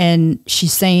member and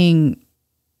she's saying,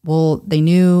 well, they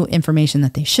knew information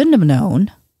that they shouldn't have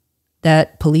known,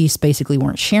 that police basically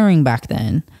weren't sharing back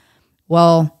then.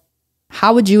 Well,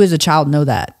 how would you as a child know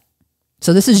that?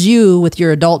 So this is you with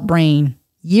your adult brain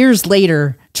years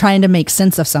later trying to make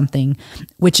sense of something,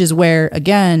 which is where,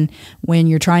 again, when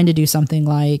you're trying to do something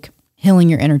like healing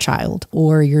your inner child,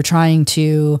 or you're trying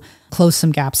to close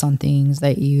some gaps on things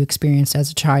that you experienced as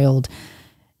a child,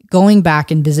 going back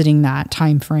and visiting that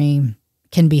time frame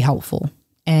can be helpful.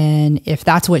 And if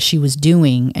that's what she was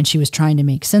doing and she was trying to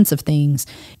make sense of things,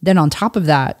 then on top of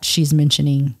that, she's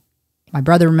mentioning, my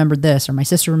brother remembered this, or my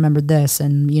sister remembered this,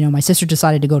 and my sister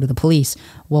decided to go to the police.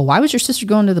 Well, why was your sister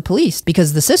going to the police?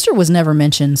 Because the sister was never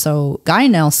mentioned. So Guy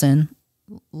Nelson,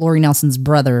 Lori Nelson's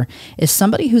brother, is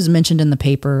somebody who's mentioned in the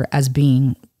paper as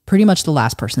being pretty much the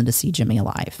last person to see Jimmy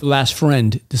alive. The last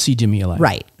friend to see Jimmy alive.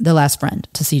 Right. The last friend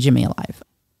to see Jimmy alive.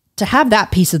 To have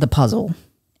that piece of the puzzle,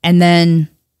 and then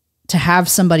to have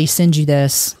somebody send you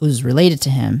this who's related to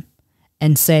him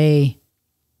and say,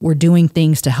 we're doing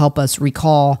things to help us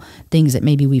recall things that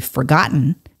maybe we've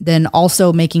forgotten, then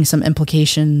also making some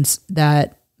implications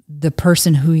that the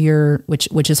person who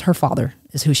which is her father,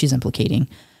 is who she's implicating,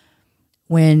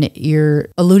 when you're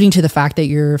alluding to the fact that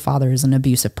your father is an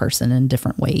abusive person in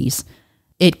different ways,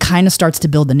 it kind of starts to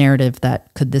build the narrative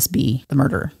that could this be the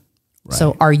murderer? Right.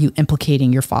 So are you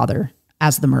implicating your father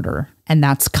as the murderer? And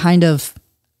that's kind of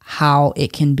how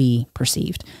it can be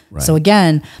perceived. Right. So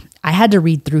again, I had to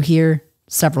read through here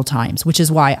several times, which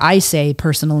is why I say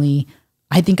personally,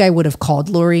 I think I would have called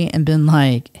Lori and been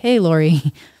like, hey, Lori,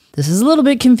 this is a little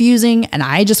bit confusing. And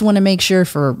I just want to make sure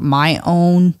for my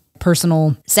own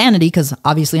personal sanity, because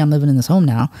obviously I'm living in this home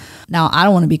now. Now, I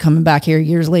don't want to be coming back here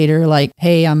years later like,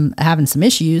 hey, I'm having some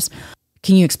issues.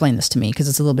 Can you explain this to me? Because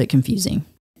it's a little bit confusing.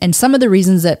 And some of the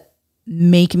reasons that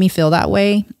make me feel that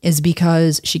way is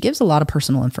because she gives a lot of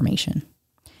personal information.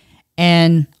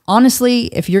 And honestly,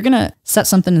 if you're going to set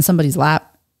something in somebody's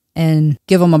lap and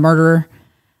give them a murderer,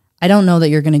 I don't know that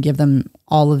you're going to give them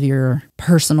all of your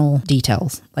personal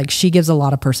details. Like, she gives a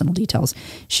lot of personal details.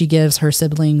 She gives her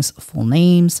siblings' full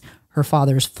names, her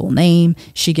father's full name.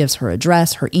 She gives her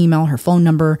address, her email, her phone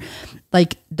number.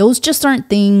 Like, those just aren't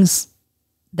things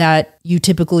that you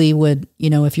typically would,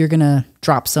 if you're going to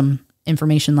drop some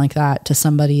information like that to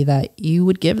somebody, that you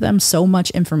would give them so much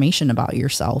information about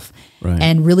yourself, right,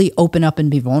 and really open up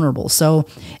and be vulnerable. So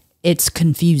it's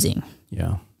confusing.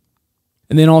 Yeah.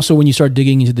 And then also when you start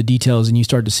digging into the details and you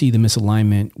start to see the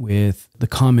misalignment with the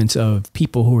comments of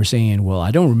people who are saying, well,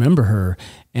 I don't remember her.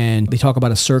 And they talk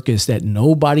about a circus that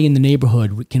nobody in the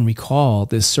neighborhood can recall,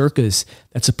 this circus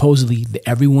that supposedly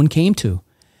everyone came to.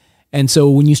 And so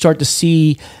when you start to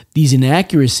see these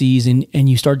inaccuracies and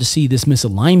you start to see this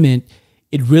misalignment,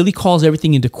 it really calls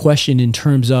everything into question in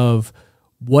terms of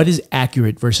what is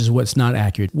accurate versus what's not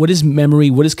accurate. What is memory?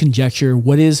 What is conjecture?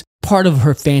 What is part of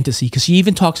her fantasy? Because she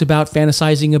even talks about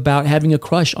fantasizing about having a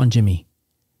crush on Jimmy.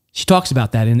 She talks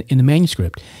about that in the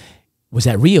manuscript. Was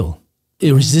that real?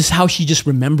 Or is this how she just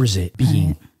remembers it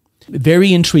being?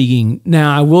 Very intriguing.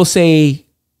 Now, I will say,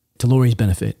 to Lori's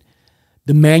benefit,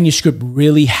 the manuscript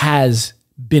really has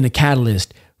been a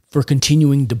catalyst for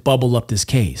continuing to bubble up this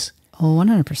case. Oh,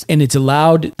 100%. And it's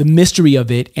allowed the mystery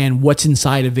of it and what's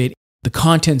inside of it, the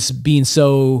contents being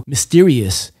so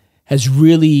mysterious, has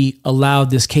really allowed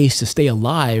this case to stay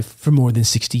alive for more than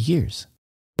 60 years.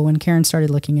 When Karen started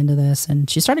looking into this and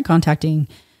she started contacting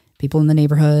people in the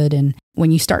neighborhood, and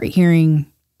when you start hearing,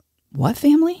 what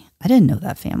family? I didn't know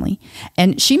that family.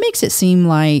 And she makes it seem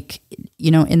like,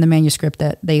 in the manuscript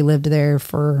that they lived there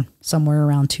for somewhere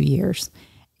around 2 years.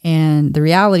 And the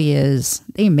reality is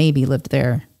they maybe lived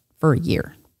there for a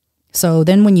year. So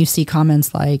then when you see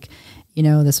comments like,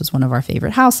 this was one of our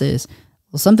favorite houses.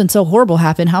 Well, something so horrible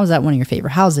happened. How is that one of your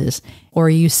favorite houses? Or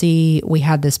you see, we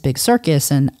had this big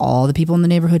circus and all the people in the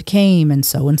neighborhood came and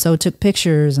so took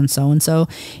pictures and so,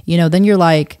 then you're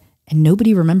like, and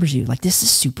nobody remembers you. Like, this is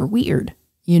super weird,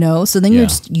 So then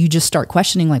you just start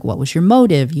questioning, like, what was your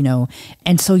motive,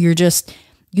 And so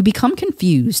you become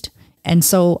confused. And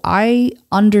so I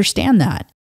understand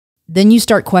that. Then you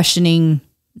start questioning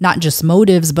not just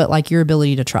motives, but like your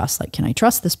ability to trust. Like, can I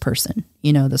trust this person?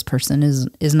 This person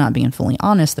is not being fully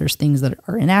honest. There's things that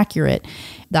are inaccurate.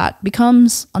 That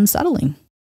becomes unsettling.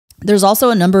 There's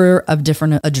also a number of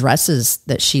different addresses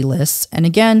that she lists. And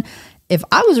again, if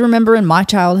I was remembering my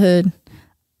childhood,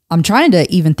 I'm trying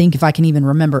to even think if I can even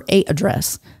remember a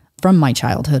address from my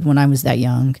childhood when I was that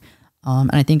young.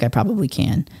 And I think I probably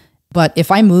can. But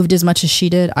if I moved as much as she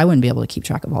did, I wouldn't be able to keep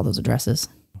track of all those addresses.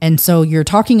 And so you're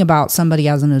talking about somebody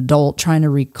as an adult trying to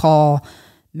recall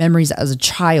memories as a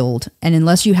child. And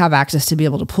unless you have access to be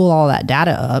able to pull all that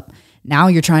data up, now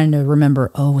you're trying to remember,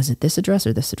 oh, was it this address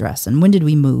or this address? And when did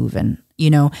we move? And,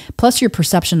 plus your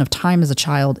perception of time as a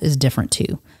child is different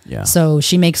too. Yeah. So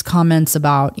she makes comments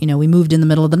about, we moved in the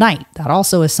middle of the night. That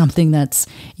also is something that's,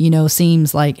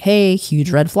 seems like, hey,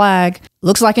 huge red flag.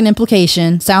 Looks like an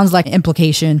implication, sounds like an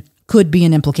implication, could be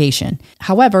an implication.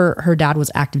 However, her dad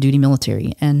was active duty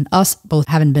military, and us both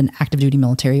having been active duty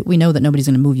military, we know that nobody's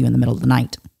going to move you in the middle of the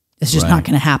night. It's just not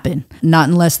going to happen. Not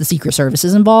unless the Secret Service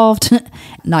is involved.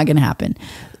 Not going to happen.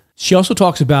 She also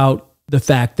talks about the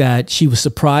fact that she was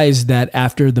surprised that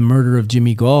after the murder of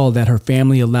Jimmy Gaul, that her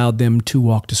family allowed them to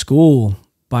walk to school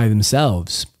by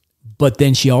themselves. But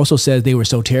then she also says they were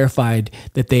so terrified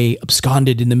that they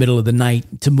absconded in the middle of the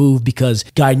night to move because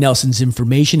Guy Nelson's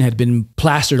information had been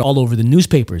plastered all over the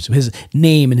newspapers, his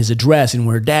name and his address and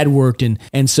where dad worked.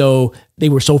 And so they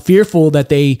were so fearful that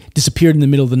they disappeared in the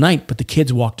middle of the night, but the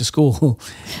kids walked to school.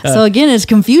 So again, it's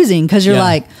confusing because you're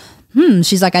like,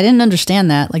 she's like, I didn't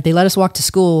understand that. Like, they let us walk to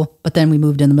school, but then we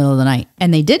moved in the middle of the night.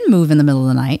 And they didn't move in the middle of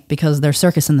the night because their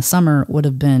circus in the summer would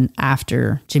have been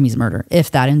after Jimmy's murder,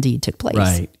 if that indeed took place.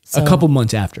 Right. So, a couple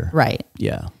months after. Right.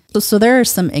 Yeah. So there are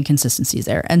some inconsistencies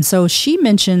there. And so she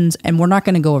mentions, and we're not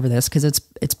going to go over this because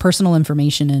it's personal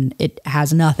information and it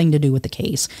has nothing to do with the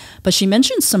case, but she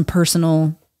mentions some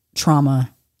personal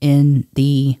trauma in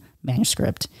the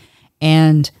manuscript.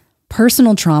 And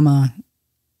personal trauma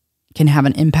can have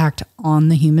an impact on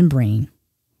the human brain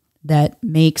that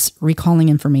makes recalling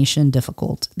information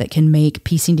difficult, that can make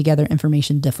piecing together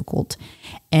information difficult.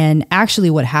 And actually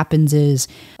what happens is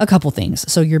a couple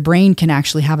things. So your brain can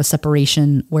actually have a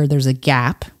separation where there's a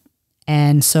gap.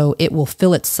 And so it will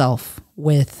fill itself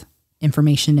with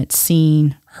information it's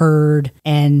seen, heard,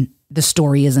 and the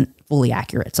story isn't fully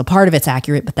accurate. So part of it's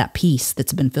accurate, but that piece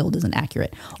that's been filled isn't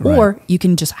accurate. Right. Or you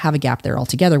can just have a gap there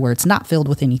altogether where it's not filled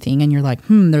with anything and you're like,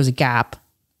 there's a gap.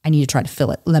 I need to try to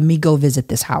fill it. Let me go visit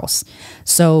this house.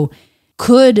 So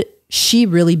could she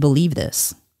really believe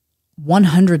this?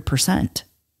 100%.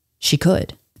 She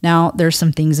could. Now, there's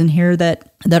some things in here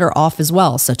that are off as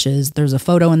well, such as there's a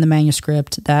photo in the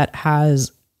manuscript that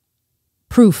has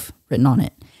proof written on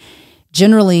it.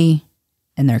 Generally,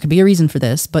 and there could be a reason for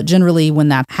this, but generally when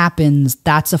that happens,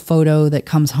 that's a photo that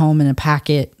comes home in a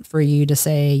packet for you to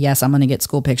say, yes, I'm going to get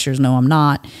school pictures. No, I'm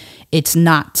not. It's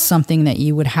not something that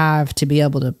you would have to be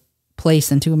able to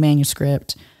place into a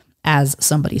manuscript as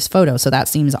somebody's photo. So that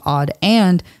seems odd.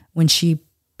 And when she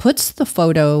puts the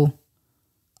photo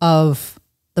of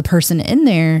the person in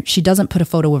there, she doesn't put a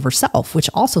photo of herself, which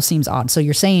also seems odd. So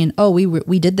you're saying, oh,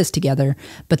 we did this together,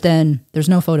 but then there's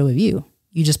no photo of you.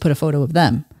 You just put a photo of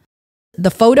them.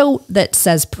 The photo that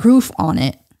says proof on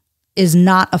it is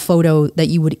not a photo that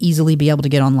you would easily be able to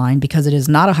get online because it is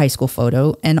not a high school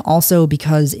photo. And also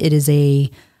because it is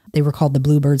they were called the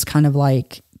Bluebirds, kind of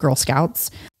like Girl Scouts.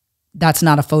 That's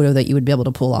not a photo that you would be able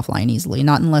to pull offline easily,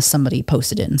 not unless somebody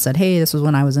posted it and said, hey, this was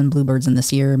when I was in Bluebirds in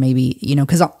this year. Maybe,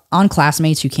 because on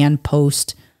Classmates, you can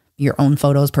post your own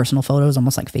photos, personal photos,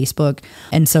 almost like Facebook.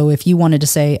 And so if you wanted to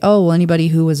say, oh, well, anybody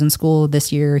who was in school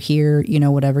this year here,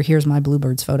 whatever, here's my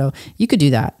Bluebirds photo, you could do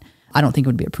that. I don't think it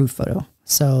would be a proof photo.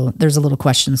 So there's a little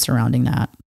question surrounding that.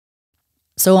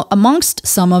 So amongst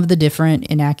some of the different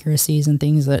inaccuracies and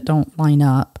things that don't line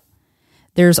up,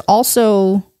 there's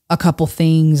also a couple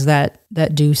things that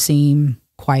do seem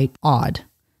quite odd,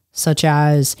 such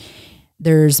as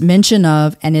there's mention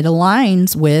of, and it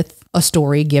aligns with a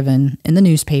story given in the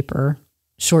newspaper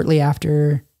shortly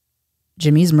after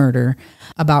Jimmy's murder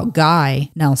about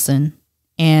Guy Nelson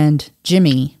and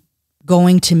Jimmy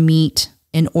going to meet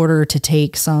in order to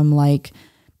take some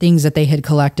things that they had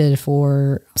collected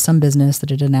for some business that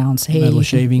had announced, hey, metal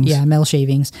shavings. Yeah, metal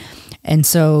shavings. And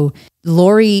so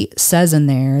Lori says in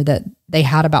there that they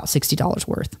had about $60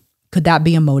 worth. Could that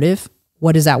be a motive?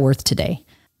 What is that worth today?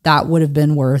 That would have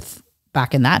been worth,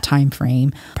 back in that time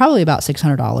frame, probably about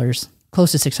 $600.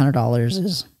 Close to $600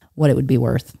 is what it would be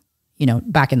worth,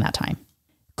 back in that time.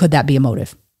 Could that be a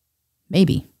motive?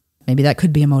 Maybe. Maybe that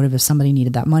could be a motive if somebody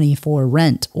needed that money for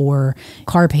rent or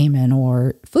car payment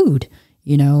or food.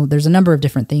 There's a number of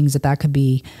different things that could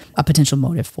be a potential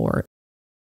motive for.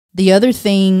 The other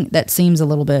thing that seems a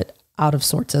little bit out of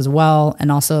sorts as well,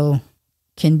 and also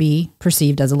can be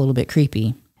perceived as a little bit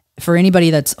creepy. For anybody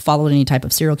that's followed any type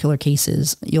of serial killer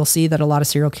cases, you'll see that a lot of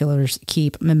serial killers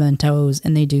keep mementos,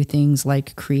 and they do things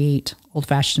like create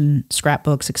old-fashioned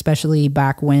scrapbooks, especially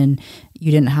back when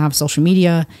you didn't have social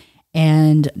media,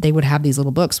 and they would have these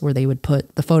little books where they would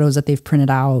put the photos that they've printed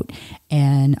out,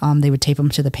 and they would tape them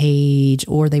to the page,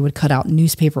 or they would cut out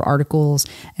newspaper articles.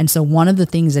 And so one of the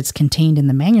things that's contained in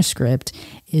the manuscript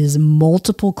is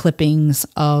multiple clippings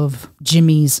of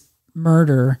Jimmy's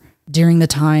murder during the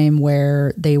time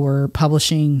where they were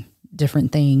publishing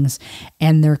different things,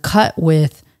 and they're cut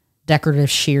with decorative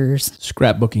shears.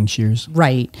 Scrapbooking shears.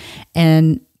 Right.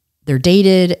 And they're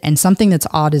dated, and something that's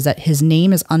odd is that his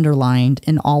name is underlined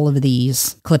in all of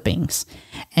these clippings.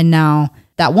 And now,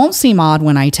 that won't seem odd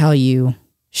when I tell you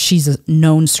she's a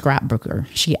known scrapbooker.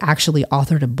 She actually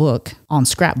authored a book on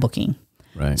scrapbooking.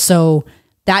 Right. So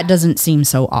that doesn't seem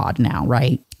so odd now,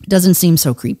 right? It doesn't seem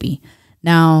so creepy.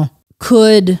 Now,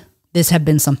 could this have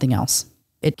been something else?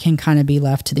 It can kind of be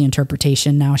left to the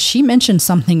interpretation. Now, she mentioned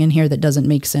something in here that doesn't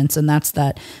make sense, and that's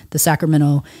that the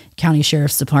Sacramento County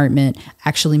Sheriff's Department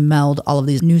actually mailed all of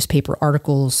these newspaper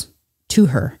articles to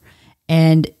her.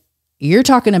 And you're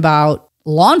talking about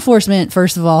law enforcement,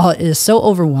 first of all, is so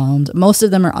overwhelmed. Most of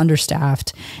them are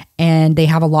understaffed, and they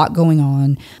have a lot going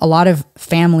on. A lot of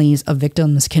families of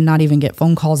victims cannot even get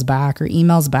phone calls back or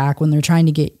emails back when they're trying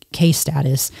to get case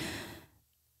status.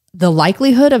 The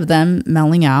likelihood of them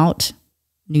mailing out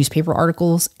newspaper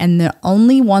articles, and the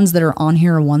only ones that are on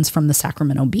here are ones from the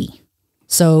Sacramento Bee.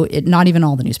 So not even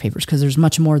all the newspapers, because there's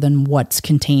much more than what's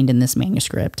contained in this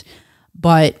manuscript.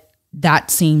 But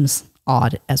that seems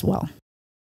odd as well.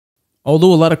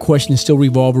 Although a lot of questions still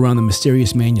revolve around the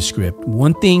mysterious manuscript,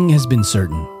 one thing has been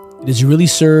certain. It has really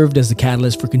served as the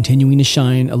catalyst for continuing to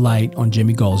shine a light on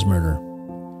Jimmy Gaul's murder.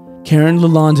 Karen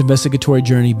Lalonde's investigatory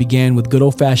journey began with good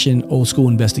old-fashioned, old-school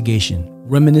investigation.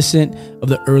 Reminiscent of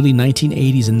the early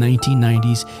 1980s and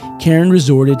 1990s, Karen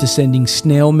resorted to sending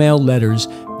snail mail letters,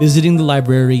 visiting the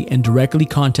library, and directly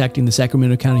contacting the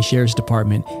Sacramento County Sheriff's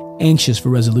Department, anxious for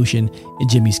resolution in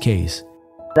Jimmy's case.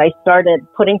 I started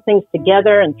putting things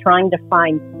together and trying to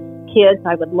find kids.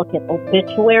 I would look at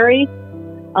obituaries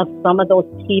of some of those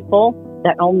people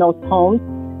that own those homes,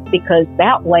 because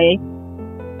that way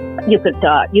you could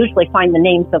usually find the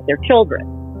names of their children.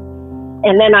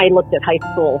 And then I looked at high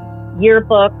school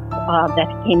yearbooks that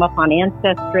came up on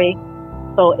Ancestry.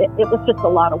 So it was just a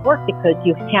lot of work, because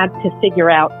you had to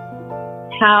figure out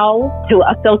how to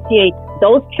associate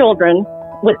those children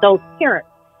with those parents.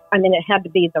 I mean, it had to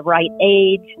be the right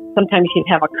age. Sometimes you'd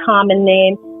have a common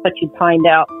name, but you'd find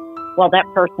out, well, that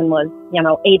person was,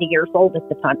 80 years old at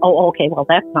the time. Oh, okay, well,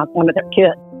 that's not one of their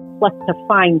kids. Plus, to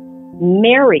find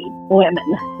married women,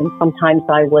 and sometimes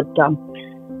I would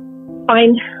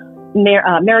find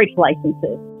marriage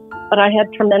licenses. But I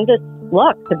had tremendous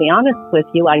luck, to be honest with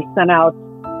you. I sent out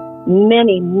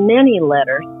many, many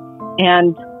letters,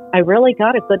 and I really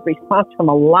got a good response from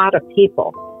a lot of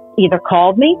people. Either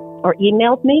called me or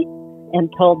emailed me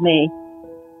and told me,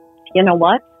 you know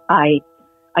what, I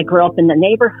grew up in the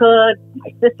neighborhood,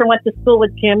 my sister went to school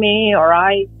with Jimmy, or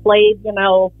I played,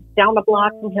 down the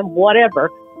block from him, whatever.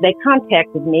 They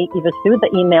contacted me either through the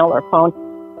email or phone,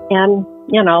 and,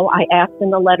 I asked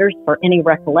in the letters for any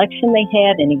recollection they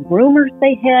had, any rumors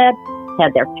they had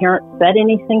their parents said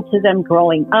anything to them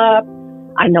growing up.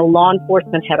 I know law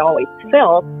enforcement had always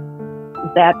felt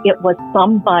that it was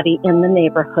somebody in the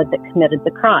neighborhood that committed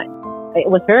the crime. It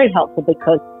was very helpful,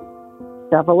 because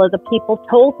several of the people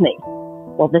told me,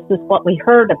 well, this is what we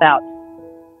heard about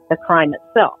the crime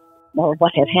itself, or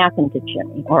what had happened to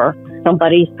Jimmy. Or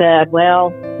somebody said,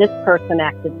 well, this person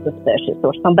acted suspicious.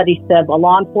 Or somebody said, well,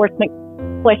 law enforcement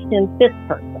questioned this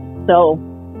person. So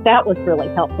that was really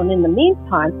helpful. And in the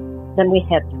meantime, then we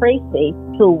had Tracy,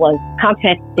 who was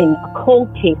contacting a cold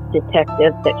case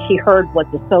detective that she heard was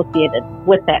associated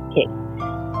with that case.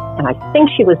 And I think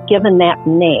she was given that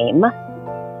name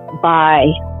by,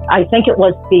 I think it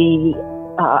was the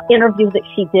interview that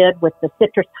she did with the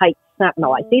Citrus Heights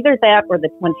Sentinel. It's either that or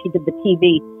when she did the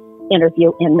TV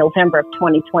interview in November of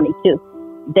 2022.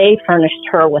 They furnished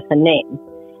her with a name,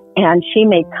 and she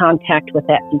made contact with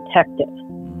that detective.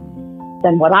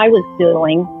 Then what I was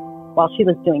doing while she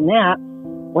was doing that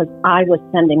was I was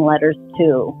sending letters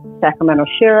to Sacramento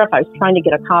Sheriff. I was trying to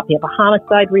get a copy of a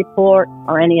homicide report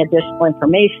or any additional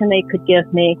information they could give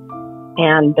me.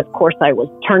 And of course, I was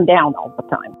turned down all the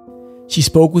time. She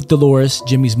spoke with Dolores,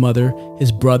 Jimmy's mother,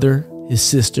 his brother, his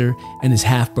sister, and his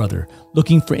half-brother,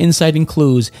 looking for insight and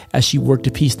clues as she worked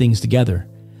to piece things together.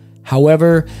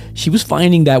 However, she was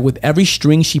finding that with every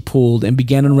string she pulled and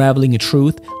began unraveling a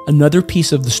truth, another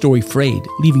piece of the story frayed,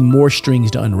 leaving more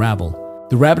strings to unravel.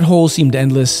 The rabbit holes seemed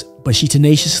endless, but she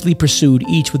tenaciously pursued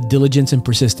each with diligence and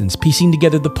persistence, piecing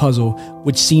together the puzzle,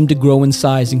 which seemed to grow in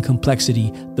size and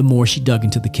complexity the more she dug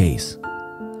into the case.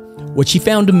 What she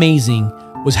found amazing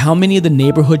was how many of the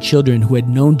neighborhood children who had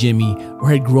known Jimmy or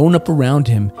had grown up around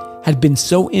him had been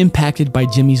so impacted by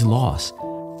Jimmy's loss.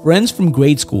 Friends from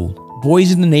grade school,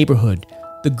 boys in the neighborhood,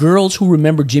 the girls who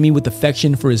remember Jimmy with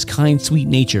affection for his kind, sweet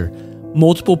nature,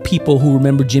 multiple people who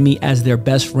remember Jimmy as their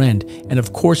best friend, and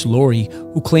of course Lori,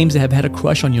 who claims to have had a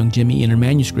crush on young Jimmy in her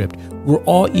manuscript, were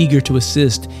all eager to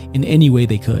assist in any way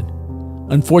they could.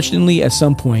 Unfortunately, at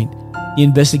some point, the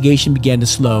investigation began to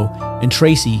slow, and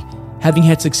Tracy, having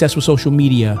had success with social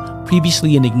media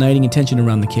previously in igniting attention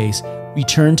around the case,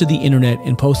 returned to the internet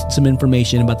and posted some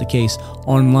information about the case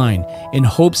online in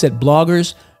hopes that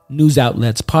bloggers, news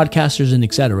outlets, podcasters, and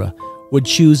etc. would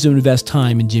choose to invest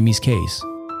time in Jimmy's case.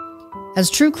 As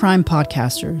true crime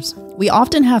podcasters, we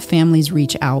often have families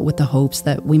reach out with the hopes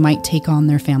that we might take on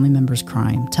their family member's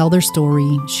crime, tell their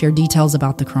story, share details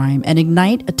about the crime, and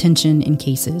ignite attention in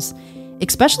cases,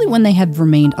 especially when they have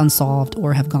remained unsolved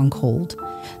or have gone cold.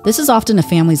 This is often a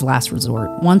family's last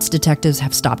resort, once detectives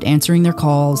have stopped answering their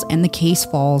calls and the case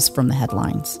falls from the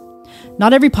headlines.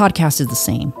 Not every podcast is the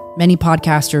same. Many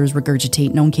podcasters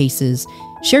regurgitate known cases,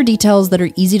 share details that are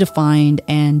easy to find,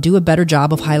 and do a better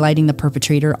job of highlighting the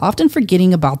perpetrator, often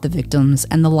forgetting about the victims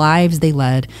and the lives they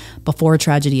led before a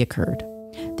tragedy occurred.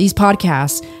 These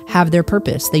podcasts have their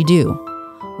purpose, they do.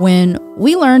 When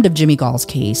we learned of Jimmy Gaul's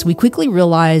case, we quickly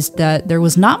realized that there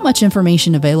was not much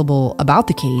information available about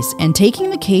the case, and taking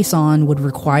the case on would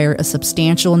require a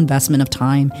substantial investment of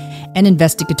time and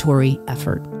investigatory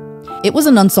effort. It was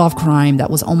an unsolved crime that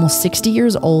was almost 60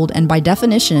 years old and by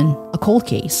definition, a cold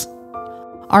case.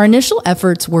 Our initial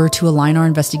efforts were to align our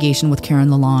investigation with Karen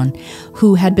Lalonde,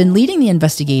 who had been leading the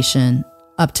investigation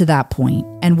up to that point,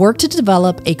 and work to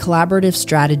develop a collaborative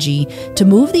strategy to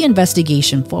move the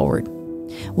investigation forward.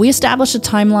 We established a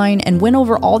timeline and went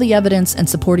over all the evidence and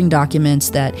supporting documents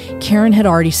that Karen had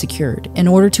already secured in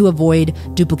order to avoid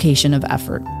duplication of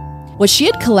effort. What she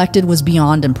had collected was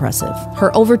beyond impressive.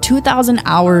 Her over 2,000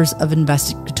 hours of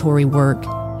investigatory work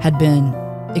had been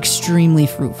extremely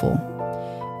fruitful.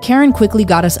 Karen quickly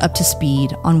got us up to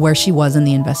speed on where she was in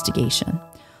the investigation,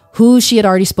 who she had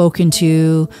already spoken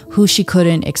to, who she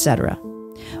couldn't, etc.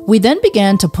 We then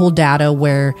began to pull data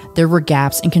where there were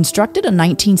gaps and constructed a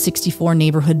 1964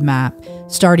 neighborhood map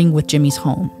starting with Jimmy's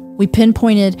home. We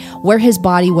pinpointed where his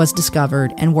body was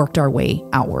discovered and worked our way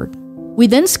outward. We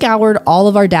then scoured all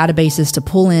of our databases to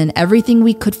pull in everything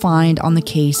we could find on the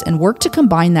case and worked to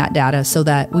combine that data so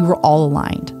that we were all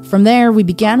aligned. From there, we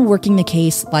began working the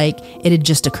case like it had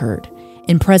just occurred,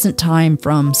 in present time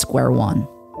from square one.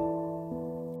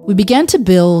 We began to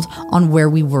build on where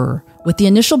we were, with the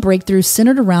initial breakthroughs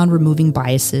centered around removing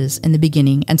biases in the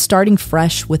beginning and starting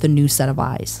fresh with a new set of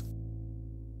eyes.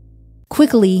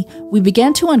 Quickly, we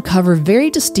began to uncover very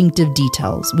distinctive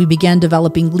details. We began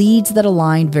developing leads that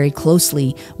aligned very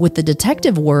closely with the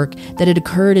detective work that had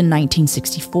occurred in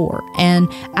 1964. And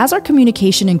as our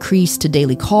communication increased to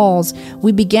daily calls,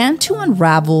 we began to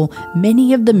unravel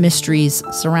many of the mysteries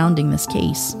surrounding this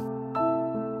case.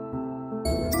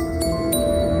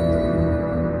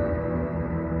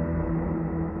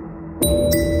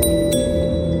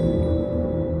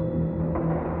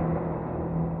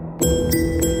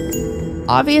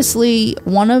 Obviously,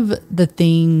 one of the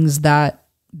things that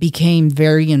became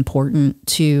very important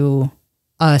to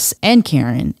us and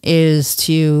Karen is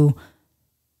to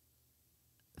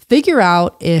figure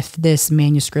out if this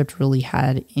manuscript really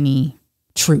had any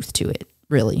truth to it,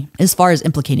 really, as far as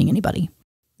implicating anybody.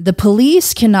 The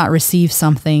police cannot receive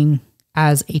something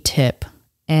as a tip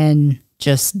and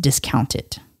just discount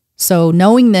it. So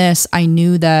knowing this, I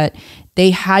knew that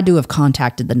they had to have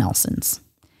contacted the Nelsons.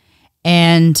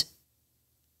 And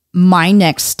my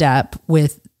next step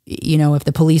with, if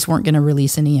the police weren't going to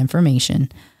release any information,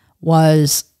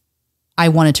 was I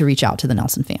wanted to reach out to the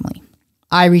Nelson family.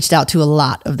 I reached out to a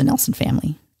lot of the Nelson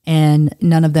family, and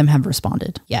none of them have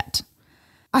responded yet.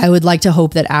 I would like to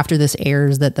hope that after this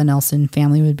airs that the Nelson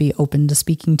family would be open to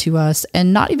speaking to us,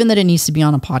 and not even that it needs to be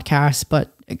on a podcast,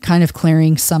 but kind of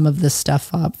clearing some of this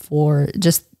stuff up for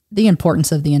just the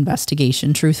importance of the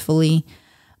investigation, truthfully.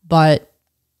 But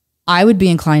I would be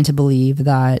inclined to believe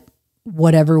that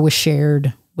whatever was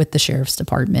shared with the sheriff's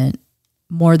department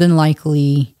more than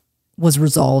likely was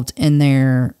resolved in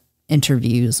their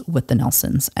interviews with the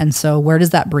Nelsons. And so where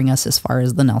does that bring us as far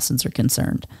as the Nelsons are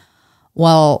concerned?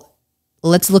 Well,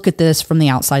 let's look at this from the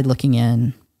outside looking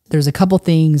in. there's a couple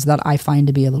things that I find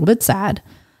to be a little bit sad.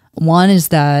 One is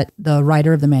that the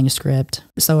writer of the manuscript,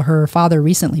 so her father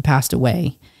recently passed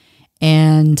away,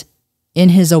 and in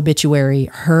his obituary,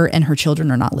 her and her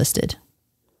children are not listed.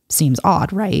 Seems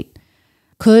odd, right?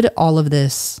 Could all of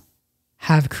this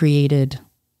have created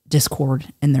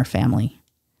discord in their family?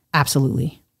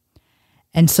 Absolutely.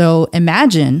 And so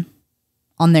imagine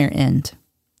on their end,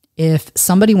 if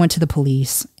somebody went to the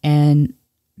police and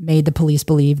made the police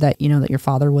believe that, that your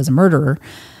father was a murderer,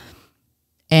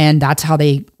 and that's how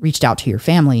they reached out to your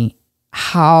family,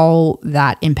 how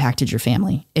that impacted your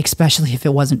family, especially if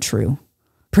it wasn't true.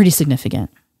 Pretty significant.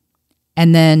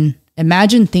 And then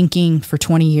imagine thinking for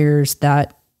 20 years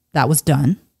that that was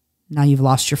done. Now you've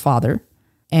lost your father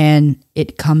and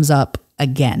it comes up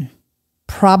again.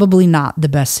 Probably not the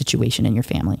best situation in your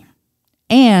family.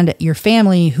 And your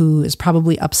family, who is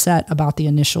probably upset about the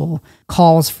initial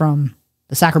calls from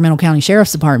the Sacramento County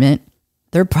Sheriff's Department,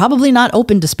 they're probably not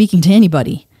open to speaking to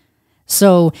anybody.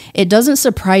 So it doesn't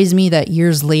surprise me that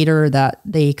years later that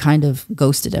they kind of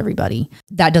ghosted everybody.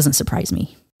 That doesn't surprise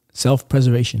me.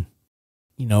 Self-preservation.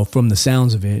 From the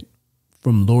sounds of it,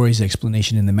 from Lori's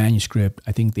explanation in the manuscript,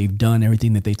 I think they've done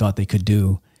everything that they thought they could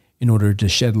do in order to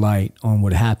shed light on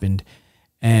what happened.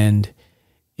 And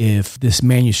if this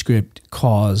manuscript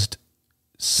caused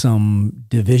some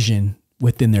division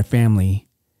within their family,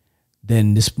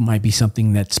 then this might be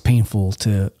something that's painful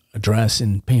to address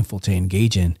and painful to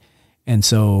engage in. And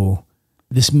so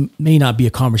this may not be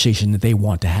a conversation that they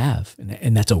want to have,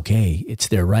 and that's okay. It's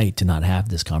their right to not have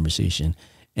this conversation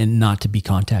and not to be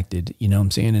contacted, you know what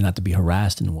I'm saying, and not to be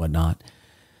harassed and whatnot.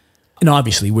 And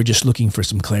obviously, we're just looking for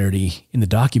some clarity in the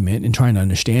document and trying to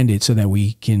understand it so that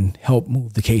we can help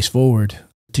move the case forward.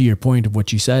 To your point of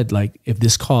what you said, like if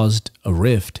this caused a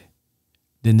rift,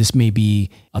 then this may be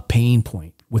a pain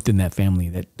point within that family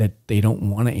that they don't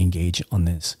want to engage on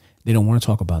this. They don't want to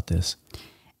talk about this.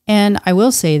 And I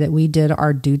will say that we did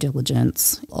our due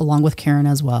diligence, along with Karen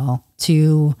as well,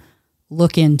 to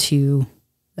look into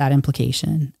that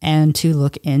implication and to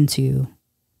look into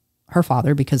her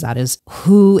father, because that is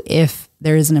who, if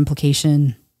there is an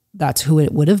implication, that's who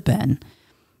it would have been.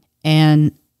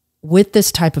 And with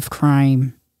this type of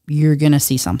crime, you're going to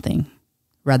see something,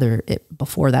 whether it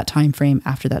before that time frame,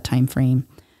 after that time frame.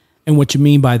 And what you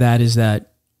mean by that is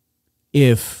that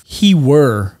if he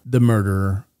were the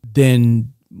murderer,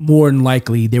 then more than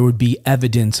likely there would be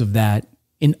evidence of that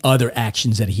in other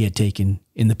actions that he had taken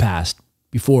in the past,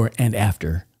 before and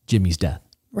after Jimmy's death.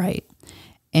 Right.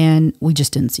 And we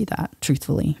just didn't see that,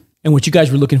 truthfully. And what you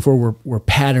guys were looking for were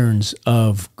patterns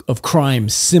of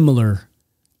crimes similar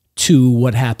to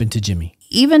what happened to Jimmy.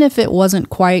 Even if it wasn't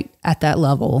quite at that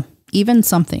level, even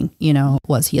something,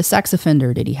 was he a sex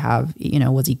offender? Did he have,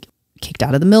 was he kicked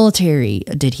out of the military?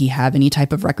 Did he have any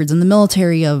type of records in the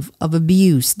military of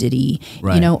abuse? Did he,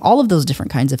 right. All of those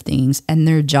different kinds of things. And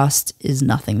there just is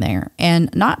nothing there.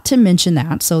 And not to mention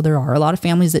that, so there are a lot of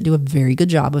families that do a very good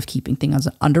job of keeping things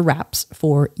under wraps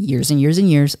for years and years and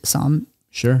years. Some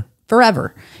sure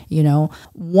forever.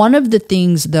 One of the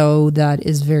things though that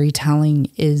is very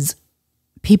telling is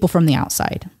people from the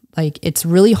outside. Like, it's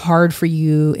really hard for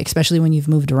you, especially when you've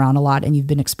moved around a lot and you've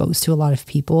been exposed to a lot of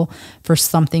people, for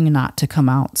something not to come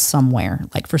out somewhere,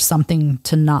 like for something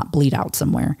to not bleed out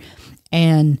somewhere.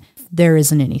 And there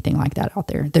isn't anything like that out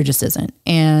there. There just isn't.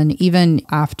 And even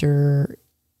after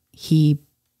he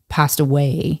passed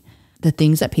away, the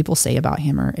things that people say about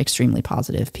him are extremely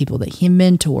positive. People that he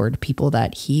mentored, people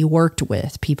that he worked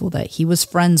with, people that he was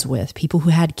friends with, people who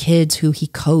had kids who he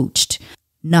coached.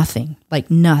 Nothing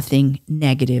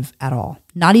negative at all.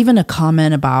 Not even a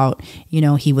comment about,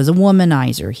 he was a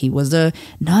womanizer. He was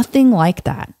nothing like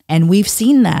that. And we've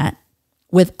seen that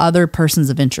with other persons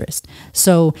of interest.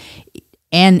 So,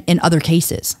 and in other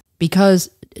cases, because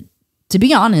to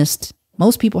be honest,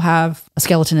 most people have a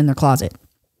skeleton in their closet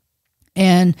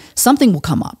and something will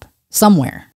come up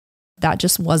somewhere. That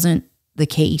just wasn't the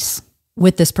case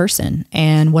with this person.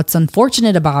 And what's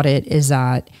unfortunate about it is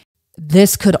that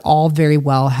this could all very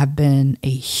well have been a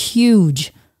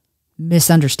huge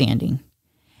misunderstanding.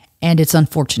 And it's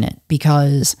unfortunate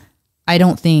because I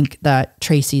don't think that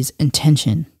Tracy's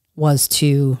intention was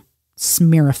to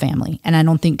smear a family. And I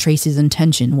don't think Tracy's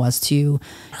intention was to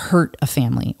hurt a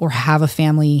family or have a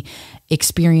family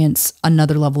experience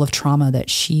another level of trauma that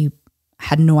she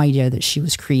had no idea that she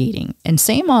was creating. And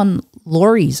same on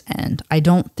Lori's end. I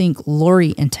don't think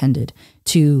Lori intended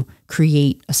to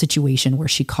create a situation where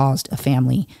she caused a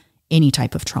family any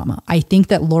type of trauma. I think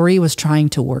that Lori was trying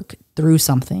to work through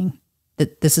something.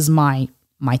 That this is my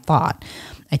thought.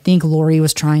 I think Lori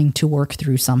was trying to work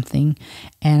through something,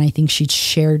 and I think she'd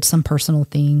shared some personal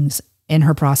things in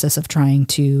her process of trying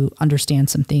to understand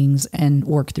some things and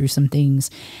work through some things.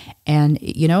 And,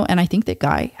 and I think that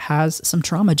Guy has some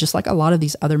trauma, just like a lot of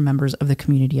these other members of the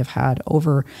community have had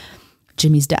over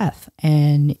Jimmy's death.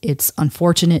 And it's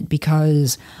unfortunate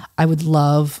because I would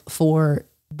love for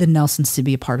the Nelsons to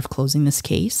be a part of closing this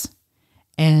case.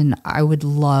 And I would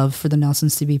love for the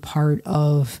Nelsons to be part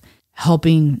of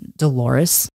helping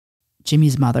Dolores,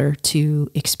 Jimmy's mother, to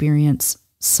experience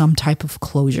some type of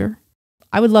closure.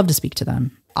 I would love to speak to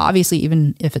them. Obviously,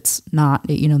 even if it's not,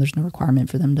 there's no requirement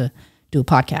for them to do a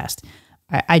podcast.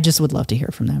 I just would love to hear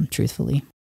from them, truthfully.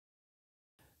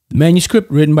 The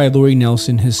manuscript written by Lori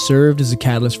Nelson has served as a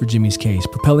catalyst for Jimmy's case,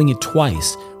 propelling it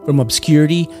twice from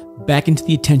obscurity back into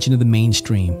the attention of the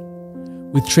mainstream.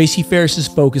 With Tracy Ferris's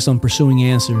focus on pursuing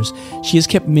answers, she has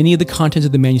kept many of the contents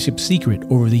of the manuscript secret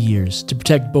over the years to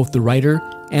protect both the writer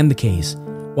and the case,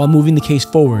 while moving the case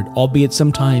forward, albeit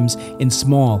sometimes in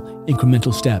small,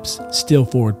 incremental steps, still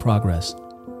forward progress.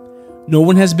 No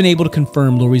one has been able to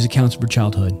confirm Lori's accounts of her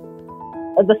childhood.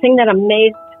 The thing that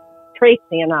amazed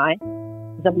Tracy and I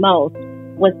the most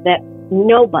was that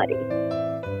nobody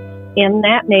in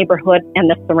that neighborhood and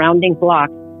the surrounding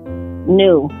blocks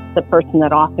knew the person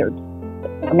that authored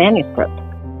the manuscript.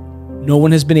 No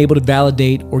one has been able to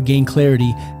validate or gain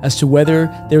clarity as to whether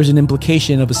there is an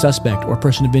implication of a suspect or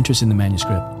person of interest in the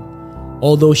manuscript.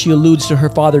 Although she alludes to her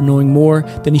father knowing more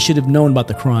than he should have known about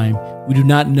the crime, we do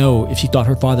not know if she thought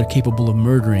her father capable of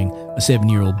murdering a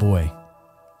 7-year-old boy.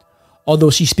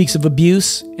 Although she speaks of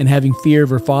abuse and having fear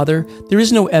of her father, there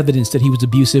is no evidence that he was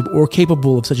abusive or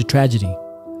capable of such a tragedy.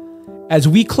 As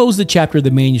we close the chapter of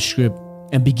the manuscript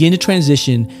and begin to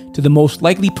transition to the most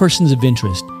likely persons of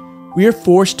interest, we are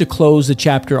forced to close the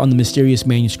chapter on the mysterious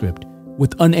manuscript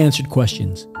with unanswered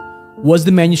questions. Was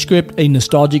the manuscript a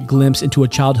nostalgic glimpse into a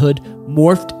childhood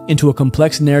morphed into a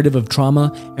complex narrative of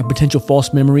trauma and potential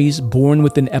false memories born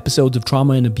within episodes of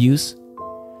trauma and abuse?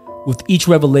 With each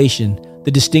revelation,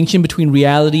 the distinction between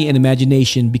reality and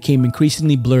imagination became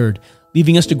increasingly blurred,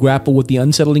 leaving us to grapple with the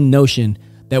unsettling notion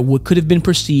that what could have been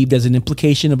perceived as an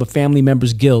implication of a family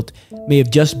member's guilt may have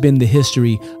just been the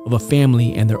history of a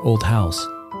family and their old house.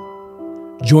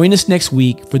 Join us next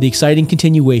week for the exciting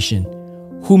continuation,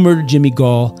 Who Murdered Jimmy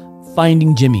Gaul?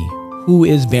 Finding Jimmy, Who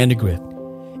is Vandegrift?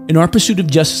 In our pursuit of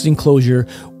justice and closure,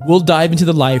 we'll dive into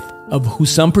the life of who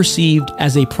some perceived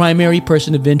as a primary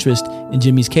person of interest in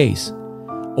Jimmy's case.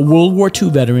 A World War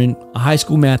II veteran, a high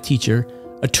school math teacher,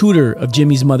 a tutor of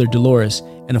Jimmy's mother Dolores,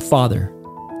 and a father.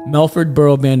 Melford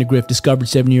Burrow Vandegrift discovered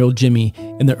 7-year-old Jimmy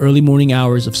in the early morning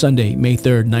hours of Sunday, May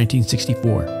 3rd,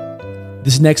 1964.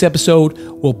 This next episode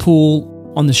will pull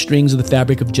on the strings of the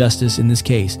fabric of justice in this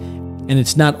case, and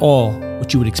it's not all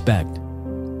what you would expect.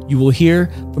 You will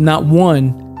hear from not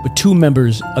one, but 2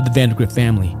 members of the Vandegrift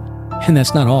family. And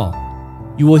that's not all.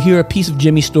 You will hear a piece of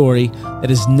Jimmy's story that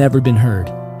has never been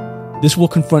heard. This will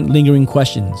confront lingering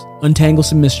questions, untangle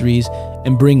some mysteries,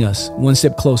 and bring us one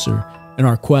step closer in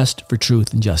our quest for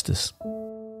truth and justice.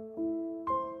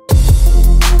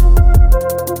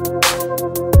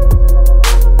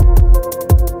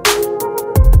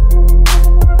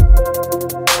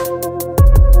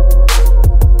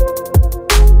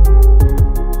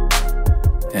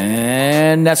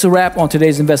 And that's a wrap on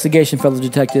today's investigation, fellow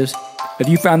detectives. If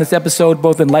you found this episode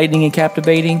both enlightening and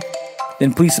captivating,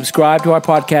 then please subscribe to our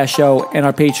podcast show and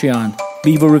our Patreon.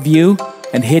 Leave a review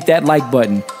and hit that like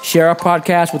button. Share our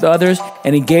podcast with others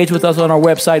and engage with us on our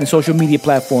website and social media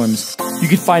platforms. You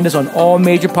can find us on all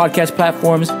major podcast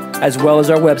platforms as well as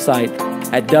our website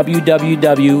at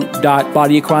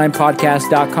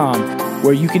www.bodyofcrimepodcast.com,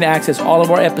 where you can access all of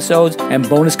our episodes and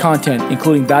bonus content,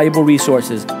 including valuable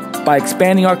resources. By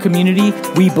expanding our community,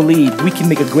 we believe we can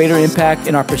make a greater impact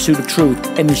in our pursuit of truth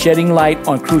and in shedding light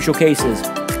on crucial cases.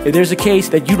 If there's a case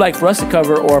that you'd like for us to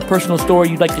cover or a personal story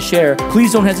you'd like to share,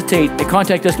 please don't hesitate to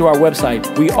contact us through our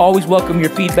website. We always welcome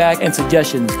your feedback and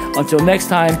suggestions. Until next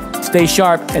time, stay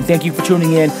sharp, and thank you for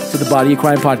tuning in to the Body of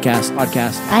Crime podcast.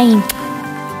 Bye.